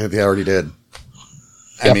 Yeah, they already did.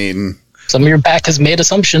 I Yep. mean, Some of your back has made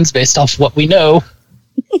assumptions based off what we know.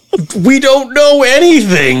 We don't know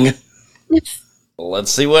anything.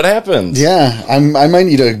 Let's see what happens. yeah, I might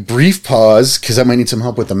need a brief pause because I might need some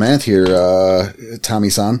help with the math here,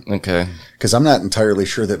 Tommy-san. Okay. Because I'm not entirely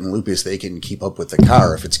sure that in Lupus they can keep up with the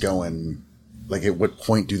car if it's going. Like, at what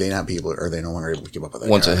point do they not be able? Are they no longer able to keep up with that?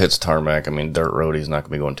 Once car? it hits tarmac, I mean, dirt road, he's not going to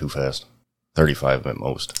be going too fast. 35 at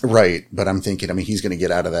most. Right, but I'm thinking. I mean, he's going to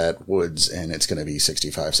get out of that woods and it's going to be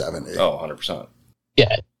 65, 70. Oh, 100%.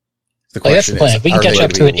 Yeah, The like that's the plan. If we can are catch they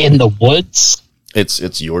up gonna to be it in the woods.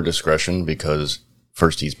 It's your discretion because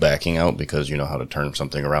first he's backing out because you know how to turn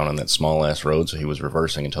something around on that small ass road, so he was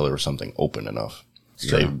reversing until there was something open enough.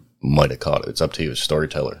 So they might have caught it. It's up to you,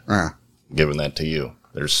 storyteller. Ah, Giving that to you.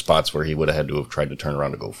 There's spots where he would have had to have tried to turn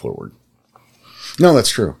around to go forward. No,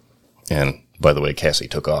 that's true. And, by the way, Cassie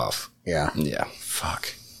took off. Yeah. Yeah.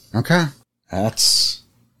 Fuck. Okay. That's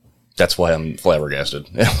why I'm flabbergasted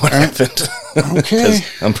at what happened. okay. 'Cause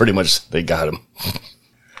I'm pretty much, they got him.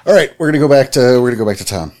 All right, we're gonna go back to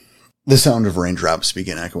town. The sound of raindrops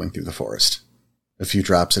begin echoing through the forest. A few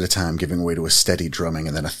drops at a time, giving way to a steady drumming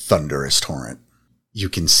and then a thunderous torrent. You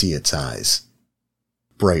can see its eyes.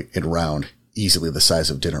 Bright and round, easily the size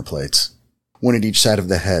of dinner plates. One at each side of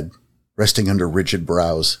the head, resting under rigid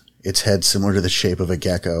brows, its head similar to the shape of a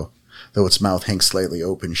gecko, though its mouth hangs slightly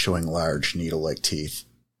open, showing large, needle-like teeth.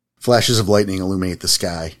 Flashes of lightning illuminate the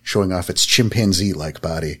sky, showing off its chimpanzee-like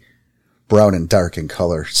body. Brown and dark in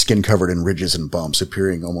color, skin covered in ridges and bumps,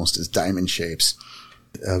 appearing almost as diamond shapes.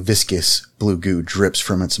 A viscous blue goo drips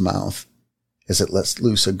from its mouth as it lets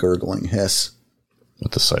loose a gurgling hiss.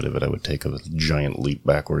 At the sight of it, I would take a giant leap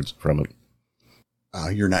backwards from it.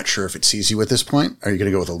 You're not sure if it sees you at this point? Are you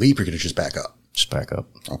going to go with a leap or are you going to just back up? Just back up.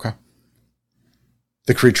 Okay.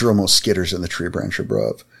 The creature almost skitters in the tree branch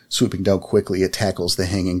above. Swooping down quickly, it tackles the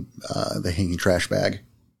hanging trash bag.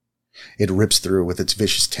 It rips through with its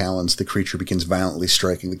vicious talons. The creature begins violently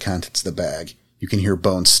striking the contents of the bag. You can hear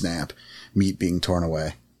bones snap, meat being torn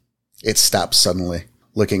away. It stops suddenly,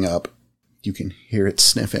 looking up. You can hear it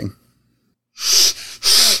sniffing.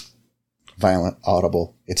 Violent,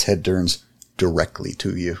 audible. Its head turns directly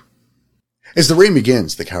to you. As the rain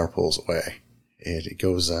begins, the car pulls away. It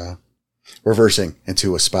goes reversing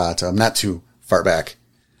into a spot not too far back.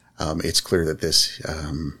 It's clear that this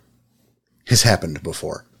has happened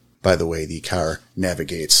before, by the way the car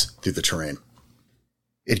navigates through the terrain.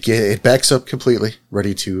 It backs up completely,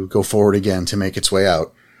 ready to go forward again to make its way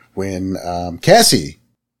out, when Cassie,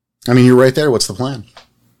 you're right there. What's the plan?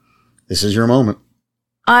 This is your moment.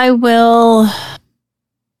 I will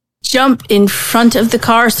jump in front of the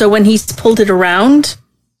car. So when he's pulled it around,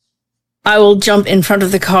 I will jump in front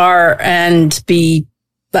of the car and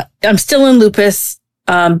I'm still in Lupus,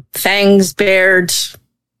 fangs bared,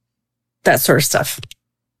 that sort of stuff.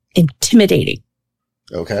 Intimidating.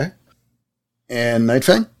 Okay. And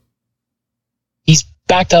Nightfang? He's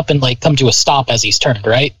backed up and come to a stop as he's turned,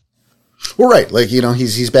 right? Well, right.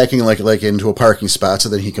 He's backing like into a parking spot so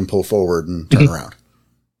that he can pull forward and turn around.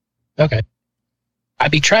 Okay.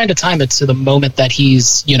 I'd be trying to time it to the moment that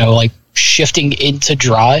he's, shifting into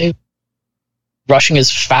drive, rushing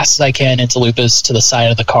as fast as I can into Lupus to the side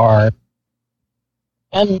of the car,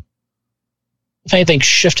 and if anything,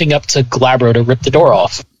 shifting up to Glabro to rip the door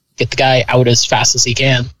off, get the guy out as fast as he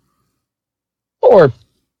can, or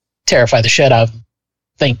terrify the shit out of him.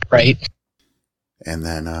 Think, right? And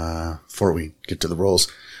then, before we get to the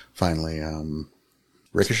rolls, finally,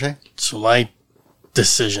 Ricochet? So my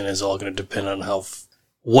decision is all going to depend on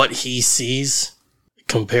what he sees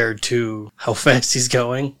compared to how fast he's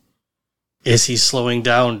going. Is he slowing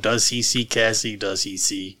down? Does he see Cassie? Does he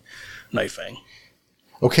see Nightfang?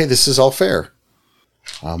 Okay, this is all fair.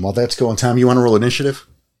 While that's going, Tom, you want to roll initiative?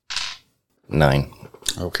 9.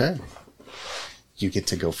 Okay. You get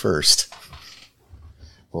to go first.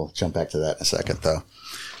 We'll jump back to that in a second, though.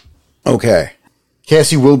 Okay.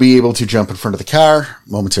 Cassie will be able to jump in front of the car,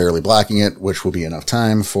 momentarily blocking it, which will be enough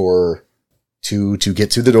time to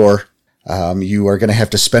get to the door. You are going to have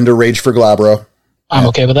to spend a rage for Glabro. I'm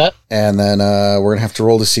okay with that. And then we're going to have to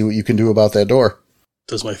roll to see what you can do about that door.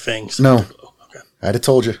 Does my fangs? No. Okay. I'd have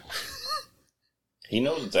told you. He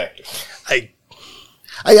knows it's active.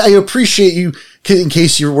 I appreciate you, in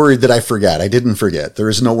case you're worried that I forgot. I didn't forget. There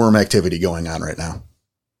is no worm activity going on right now.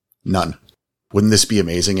 None. Wouldn't this be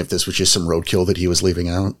amazing if this was just some roadkill that he was leaving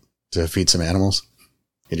out to feed some animals?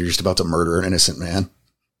 And you're just about to murder an innocent man?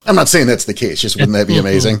 I'm not saying that's the case. Just wouldn't that be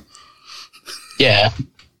amazing? Yeah.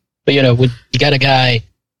 But, when you got a guy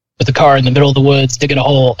with a car in the middle of the woods digging a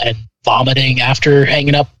hole and vomiting after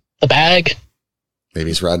hanging up the bag.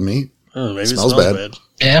 Maybe it's rotten meat. Oh, maybe Smells it smells bad.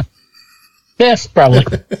 Yeah. Yeah, probably.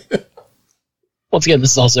 Once again,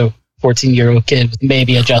 this is also a 14-year-old kid with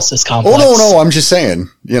maybe a justice complex. Oh, no, I'm just saying.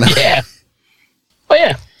 Yeah. Oh,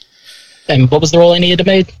 yeah. And what was the roll I needed to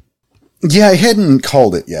make? Yeah, I hadn't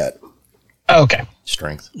called it yet. Oh, okay.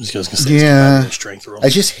 Strength. I was going to say Yeah. it's strength roll. I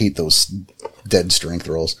just hate those dead strength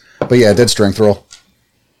rolls. But yeah, dead strength roll.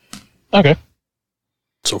 Okay.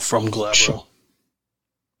 So from Glabro.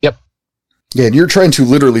 Yep. Yeah, and you're trying to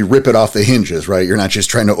literally rip it off the hinges, right? You're not just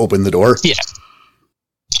trying to open the door? Yeah.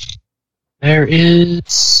 There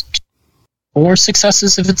is 4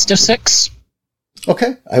 successes if it's diff 6.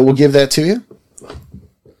 Okay, I will give that to you.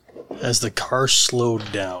 As the car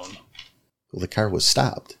slowed down. Well, the car was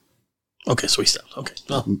stopped. Okay, so he stopped. Okay.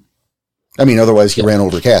 Well, I mean, otherwise he ran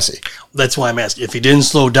over Cassie. That's why I'm asking. If he didn't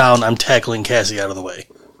slow down, I'm tackling Cassie out of the way.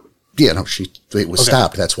 Yeah, no, it was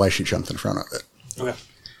stopped. That's why she jumped in front of it. Okay.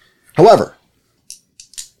 However,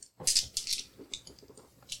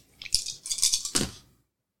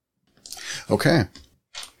 okay.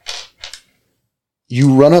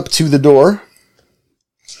 You run up to the door,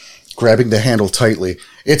 grabbing the handle tightly.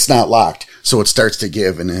 It's not locked, so it starts to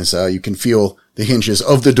give, and as you can feel the hinges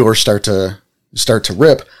of the door start to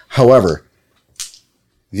rip. However,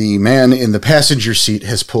 the man in the passenger seat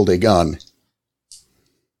has pulled a gun.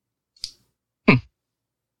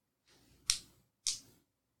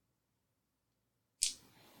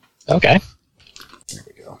 Okay. There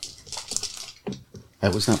we go. I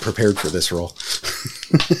was not prepared for this roll.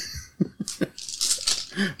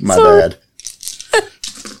 My bad.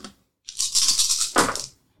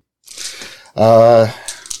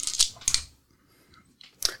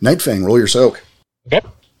 Nightfang, roll your soak. Okay.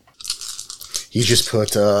 He just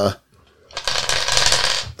put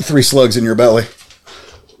 3 slugs in your belly.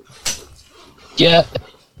 Yeah,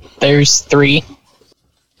 there's 3.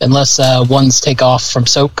 Unless ones take off from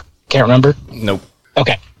soak. Can't remember. Nope.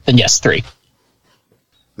 Okay, then yes, 3.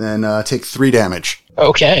 Then take 3 damage.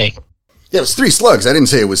 Okay. Yeah, it was 3 slugs. I didn't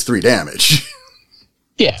say it was 3 damage.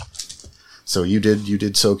 Yeah. So you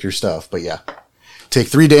did soak your stuff, but yeah. Take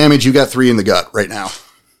 3 damage, you got 3 in the gut right now.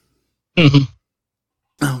 Mm-hmm.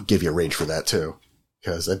 I'll give you a rage for that too.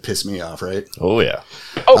 Because that pissed me off, right? Oh, yeah.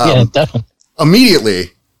 Oh, yeah, definitely.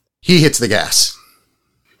 Immediately, he hits the gas.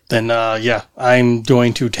 Then, yeah, I'm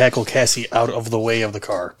going to tackle Cassie out of the way of the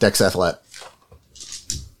car. Dex Athlet.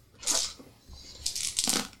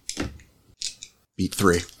 Beat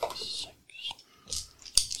 3.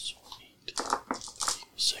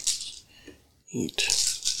 6, 8.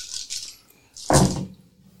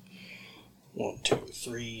 1, 2,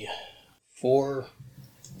 3, 4.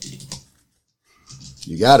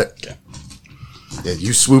 You got it. Okay. Yeah,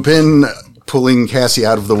 you swoop in, pulling Cassie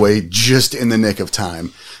out of the way just in the nick of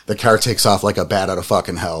time. The car takes off like a bat out of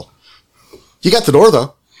fucking hell. You got the door,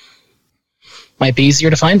 though. Might be easier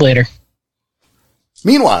to find later.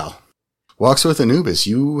 Meanwhile, Walks with Anubis,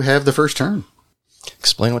 you have the first turn.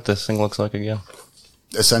 Explain what this thing looks like again.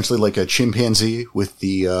 Essentially like a chimpanzee with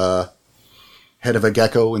the head of a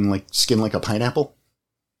gecko and like skin like a pineapple.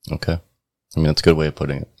 Okay. I mean, that's a good way of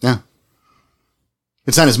putting it. Yeah.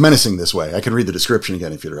 It's not as menacing this way. I can read the description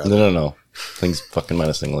again if you'd rather. No. Thing's fucking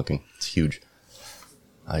menacing looking. It's huge.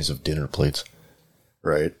 Eyes of dinner plates.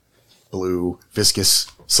 Right. Blue,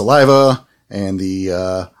 viscous saliva, and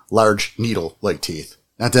the large needle-like teeth.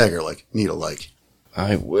 Not dagger-like, needle-like.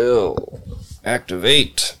 I will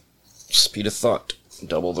activate Speed of Thought.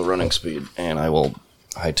 Double the running speed. And I will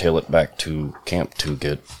hightail it back to camp to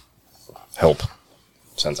get help.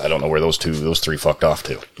 Since I don't know where those 3 fucked off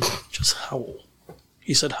to. Just howl.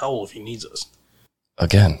 He said howl if he needs us.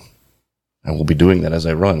 Again. I will be doing that as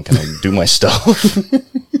I run. Can I do my stuff?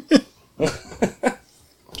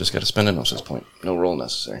 Just gotta spend a gnosis point. No roll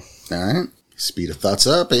necessary. Alright. Speed of Thought's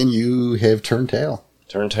up, and you have turn tail.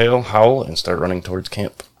 Turn tail, howl, and start running towards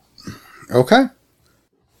camp. Okay.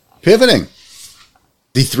 Pivoting.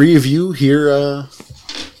 The 3 of you hear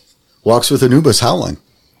Walks with Anubis howling.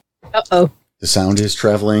 Uh-oh. The sound is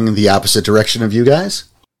traveling the opposite direction of you guys.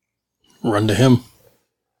 Run to him.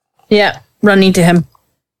 Yeah, running to him.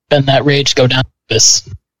 Bend that rage, go down this.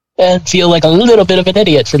 And feel like a little bit of an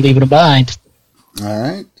idiot for leaving him behind.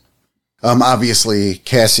 Alright. Obviously,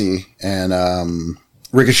 Cassie and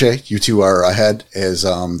Ricochet, you two are ahead as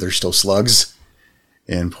there's still slugs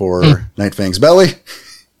in poor Nightfang's belly.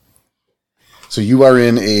 So you are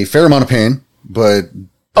in a fair amount of pain, but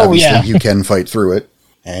obviously you can fight through it.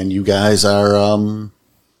 And you guys are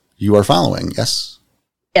you are following, yes?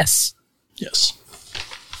 Yes. Yes.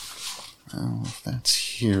 Oh, that's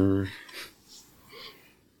here.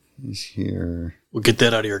 Is here. We'll get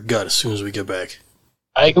that out of your gut as soon as we get back.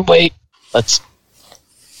 I can wait. Let's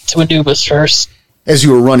to Anubis first. As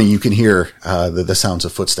you are running, you can hear the sounds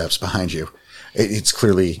of footsteps behind you. It's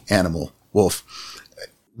clearly animal, wolf,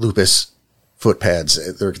 lupus, foot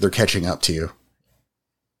pads. They're catching up to you.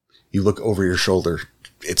 You look over your shoulder.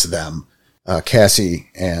 It's them. Cassie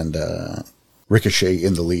and Ricochet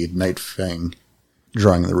in the lead. Nightfang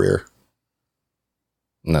drawing the rear.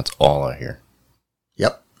 And that's all I hear.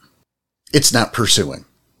 Yep. It's not pursuing.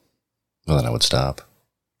 Well, then I would stop.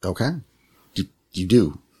 Okay. You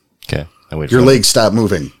do. Okay. I wait for Your them. legs stop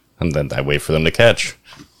moving. And then I wait for them to catch.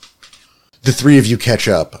 The 3 of you catch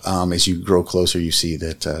up. As you grow closer, you see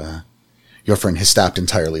that your friend has stopped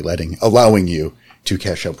entirely, allowing you to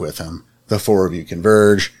catch up with him. The 4 of you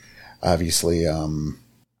converge. Obviously, no,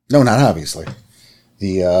 not obviously.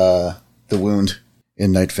 The the wound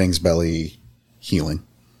in Night Fang's belly healing.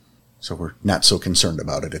 So we're not so concerned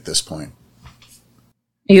about it at this point.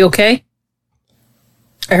 Are you okay?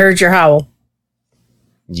 I heard your howl.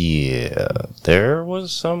 Yeah, there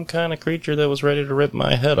was some kind of creature that was ready to rip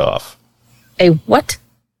my head off. A what?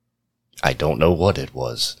 I don't know what it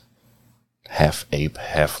was. Half ape,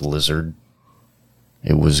 half lizard.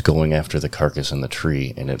 It was going after the carcass in the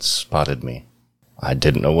tree, and it spotted me. I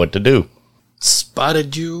didn't know what to do.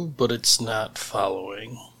 Spotted you, but it's not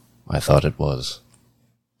following. I thought it was.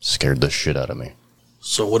 Scared the shit out of me.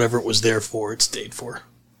 So whatever it was there for, it stayed for.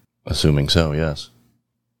 Assuming so, yes.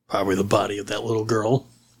 Probably the body of that little girl.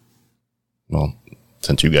 Well,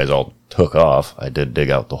 since you guys all took off, I did dig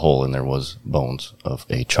out the hole, and there was bones of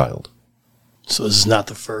a child. So this is not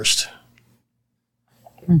the first.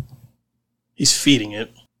 He's feeding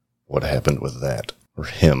it. What happened with that? Or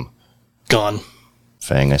him? Gone.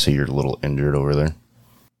 Fang, I see you're a little injured over there.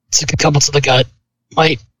 Took a couple to the gut.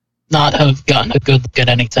 Might not have gotten a good look at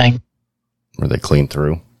anything. Were they clean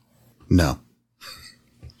through? No.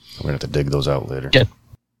 We're going to have to dig those out later.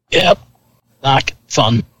 Yep. Not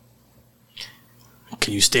fun.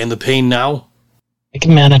 Can you stand the pain now? I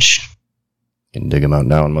can manage. You can dig them out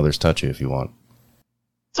now and Mother's touch you if you want.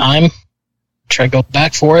 Time. Try to go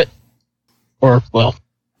back for it. Or, well,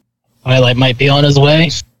 Twilight might be on his way.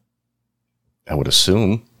 I would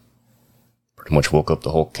assume. Pretty much woke up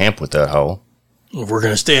the whole camp with that howl. If we're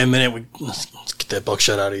going to stay a minute, let's get that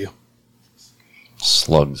buckshot out of you.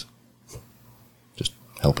 Slugs. Just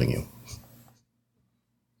helping you.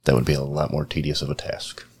 That would be a lot more tedious of a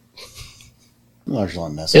task. Largely It'll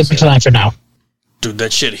be unnecessary. fine for now. Dude,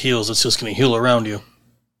 that shit heals. It's just going to heal around you.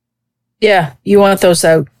 Yeah, you want those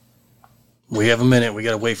out. We have a minute. We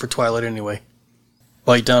got to wait for Twilight anyway.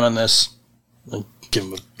 Bite down on this. And give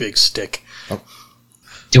him a big stick.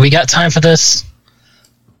 Do we got time for this?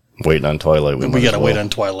 Waiting on Twilight. We got to wait on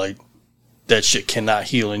Twilight. That shit cannot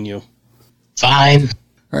heal in you. Fine.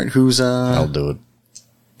 All right, who's I'll do it.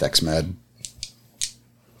 Dex Med?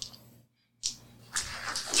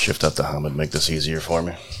 Shift up to Hamid, make this easier for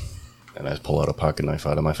me. And I pull out a pocket knife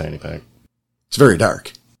out of my fanny pack. It's very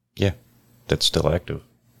dark. Yeah, that's still active.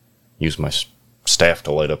 Use my staff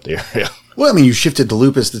to light up the area. Well, I mean, you shifted to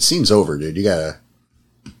Lupus. That scene's over, dude. You gotta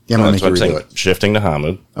make That's you what I'm redo saying. it. Shifting to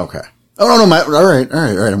Hamid. Okay. Oh, no, all right.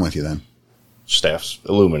 I'm with you then. Staff's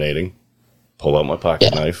illuminating. Pull out my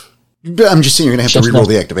pocket knife. I'm just saying you're gonna have to Shift reroll up.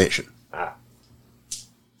 the activation.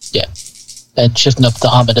 Yeah. And shifting up the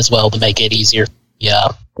Hamid as well to make it easier. Yeah.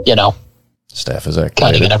 You know, Staff is cutting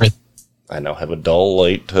activated. and everything. I now have a dull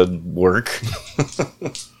light to work.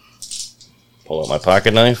 Pull out my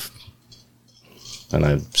pocket knife. And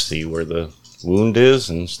I see where the wound is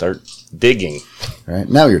and start digging. All right.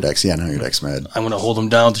 Now you're Dex. Yeah, now you're Dex Med. I'm going to hold him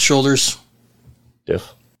down with the shoulders.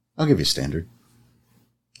 Diff. I'll give you standard.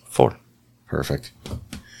 4. Perfect.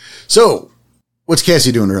 So, what's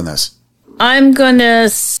Cassie doing during this? I'm gonna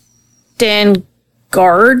stand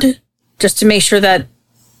guard just to make sure that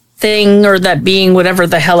thing or that being, whatever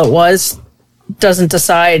the hell it was, doesn't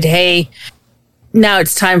decide, hey, now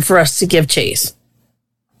it's time for us to give chase.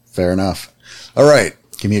 Fair enough. All right.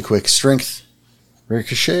 Give me a quick strength.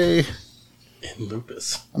 Ricochet. In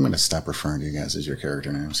Lupus. I'm going to stop referring to you guys as your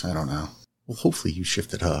character names. I don't know. Well, hopefully you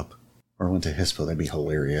shifted up. Or went to Hispo. That'd be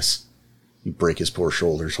hilarious. You break his poor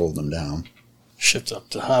shoulders, hold them down. Shift up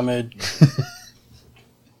to Hamid.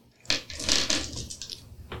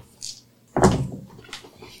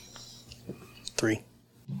 Three.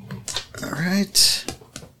 All right.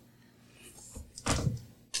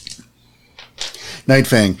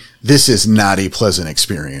 Nightfang, this is not a pleasant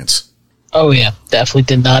experience. Oh, yeah. Definitely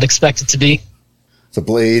did not expect it to be. The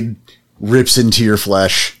blade rips into your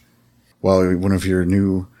flesh while one of your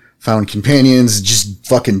new found companions just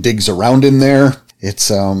fucking digs around in there.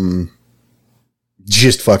 It's,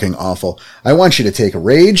 just fucking awful. I want you to take a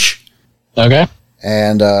rage, Okay.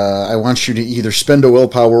 and I want you to either spend a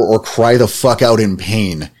willpower or cry the fuck out in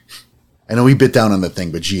pain. I know we bit down on the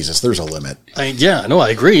thing, but Jesus, there's a limit. I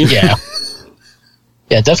agree. Yeah.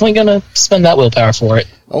 Yeah, definitely gonna spend that willpower for it.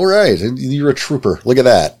 All right, you're a trooper. Look at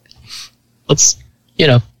that. Let's,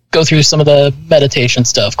 go through some of the meditation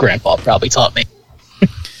stuff Grandpa probably taught me.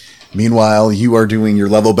 Meanwhile, you are doing your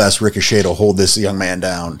level best, Ricochet, to hold this young man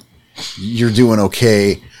down. You're doing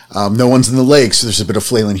okay. No one's in the lake, so there's a bit of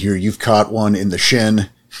flailing here. You've caught one in the shin.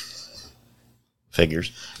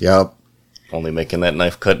 Figures. Yep. Only making that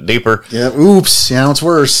knife cut deeper. Yeah. Oops. Yeah, it's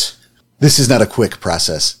worse. This is not a quick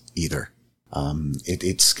process either.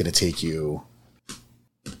 It's going to take you,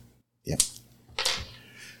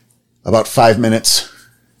 about 5 minutes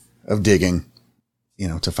of digging,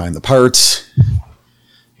 to find the parts,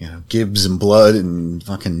 Gibbs and blood and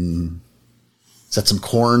fucking... Is that some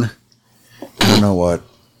corn? I don't know what.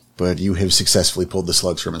 But you have successfully pulled the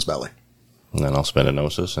slugs from his belly. And then I'll spend a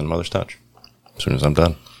Gnosis and Mother's Touch as soon as I'm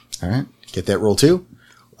done. All right. Get that roll too.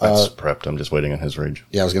 That's prepped. I'm just waiting on his rage.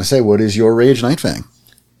 Yeah, I was going to say, what is your rage, Nightfang?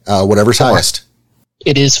 Whatever's highest.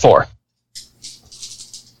 It is 4.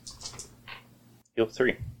 Heal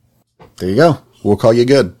 3. There you go. We'll call you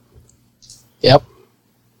good. Yep.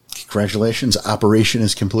 Congratulations. Operation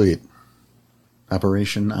is complete.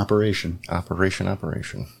 Operation. Operation.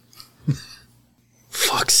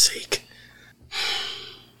 Fuck's sake.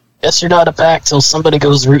 Guess you're not a pack till somebody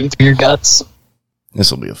goes rooting through your guts. This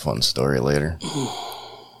will be a fun story later.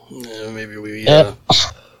 Yeah, maybe we... Yep.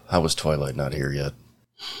 How was Twilight not here yet?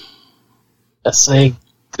 That's a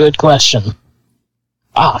good question.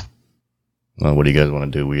 Ah, Well, what do you guys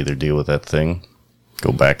want to do? We either deal with that thing,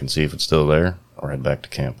 go back and see if it's still there, or head back to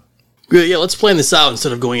camp. Yeah, let's plan this out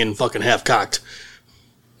instead of going in fucking half-cocked.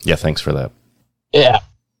 Yeah, thanks for that. yeah.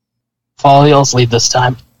 Follow y'all's lead this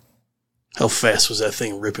time. How fast was that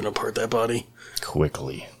thing ripping apart that body?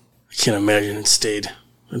 Quickly. I can't imagine it stayed.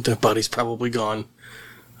 That body's probably gone.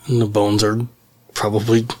 And the bones are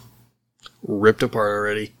probably ripped apart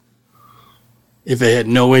already. If it had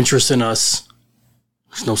no interest in us,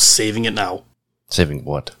 there's no saving it now. Saving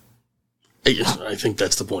what? I think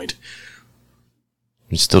that's the point.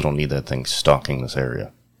 You still don't need that thing stalking this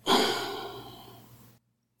area.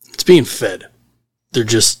 It's being fed. They're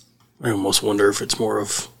just... I almost wonder if it's more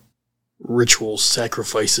of ritual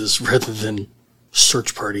sacrifices rather than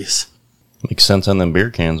search parties. Makes sense on them beer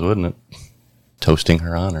cans, wouldn't it? Toasting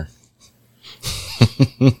her honor.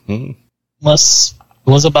 Unless it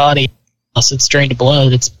was a body, unless it's drained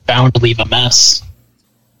blood, it's bound to leave a mess.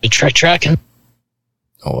 We try tracking.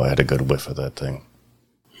 Oh, I had a good whiff of that thing.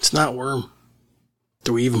 It's not worm.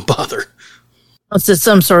 Do we even bother? Was it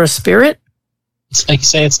some sort of spirit? It's like you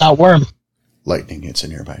say, it's not worm. Lightning hits a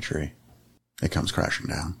nearby tree. It comes crashing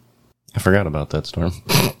down. I forgot about that, Storm.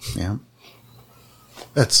 Yeah.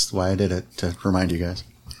 That's why I did it, to remind you guys.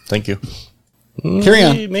 Thank you. Carry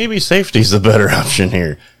on. Maybe safety's the better option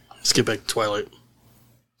here. Let's get back to Twilight.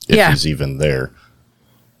 If Yeah. he's even there.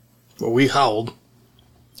 Well, we howled.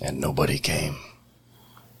 And nobody came.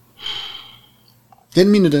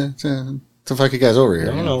 Didn't mean to fuck you guys over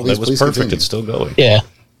here. No, Please- that was please perfect. continue. It's still going. Yeah.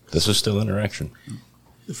 This is still interaction.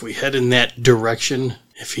 If we head in that direction,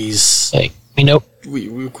 if he's... Like, we know.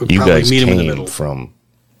 We could You probably guys meet him in the came middle. from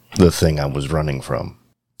the thing I was running from.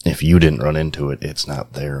 If you didn't run into it, it's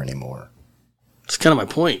not there anymore. That's kind of my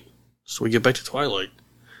point. So we get back to Twilight.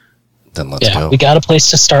 Then let's Yeah, go. we got a place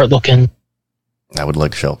to start looking. I would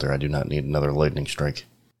like shelter. I do not need another lightning strike.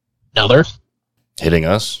 Another? Hitting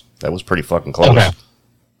us? That was pretty fucking close. Okay.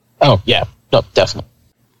 Oh, yeah. No, definitely.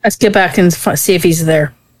 Let's get back and see if he's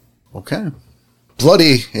there. Okay.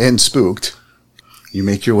 Bloody and spooked, you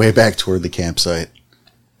make your way back toward the campsite,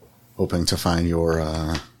 hoping to find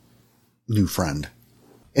your new friend.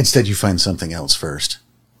 Instead, you find something else first.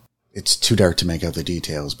 It's too dark to make out the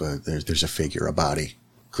details, but there's a figure, a body,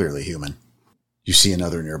 clearly human. You see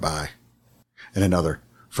another nearby, and another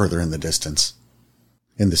further in the distance.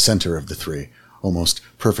 In the center of the three, almost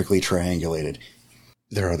perfectly triangulated,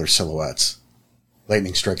 there are other silhouettes.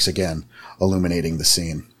 Lightning strikes again, illuminating the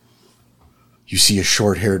scene. You see a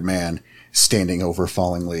short-haired man standing over a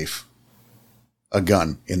falling leaf. A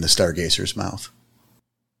gun in the Stargazer's mouth.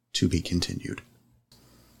 To be continued.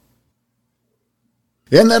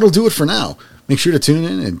 And that'll do it for now. Make sure to tune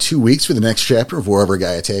in 2 weeks for the next chapter of Wherever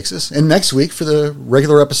Gaia Takes Us, and next week for the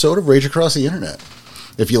regular episode of Rage Across the Internet.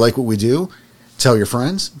 If you like what we do, tell your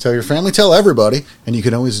friends, tell your family, tell everybody, and you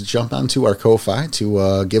can always jump onto our Ko-Fi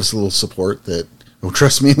to give us a little support that, oh,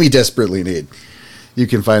 trust me, we desperately need. You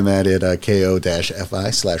can find that at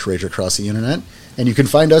ko-fi/Rage Across the Internet, and you can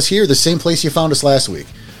find us here, the same place you found us last week.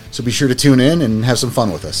 So be sure to tune in and have some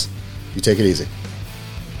fun with us. You take it easy.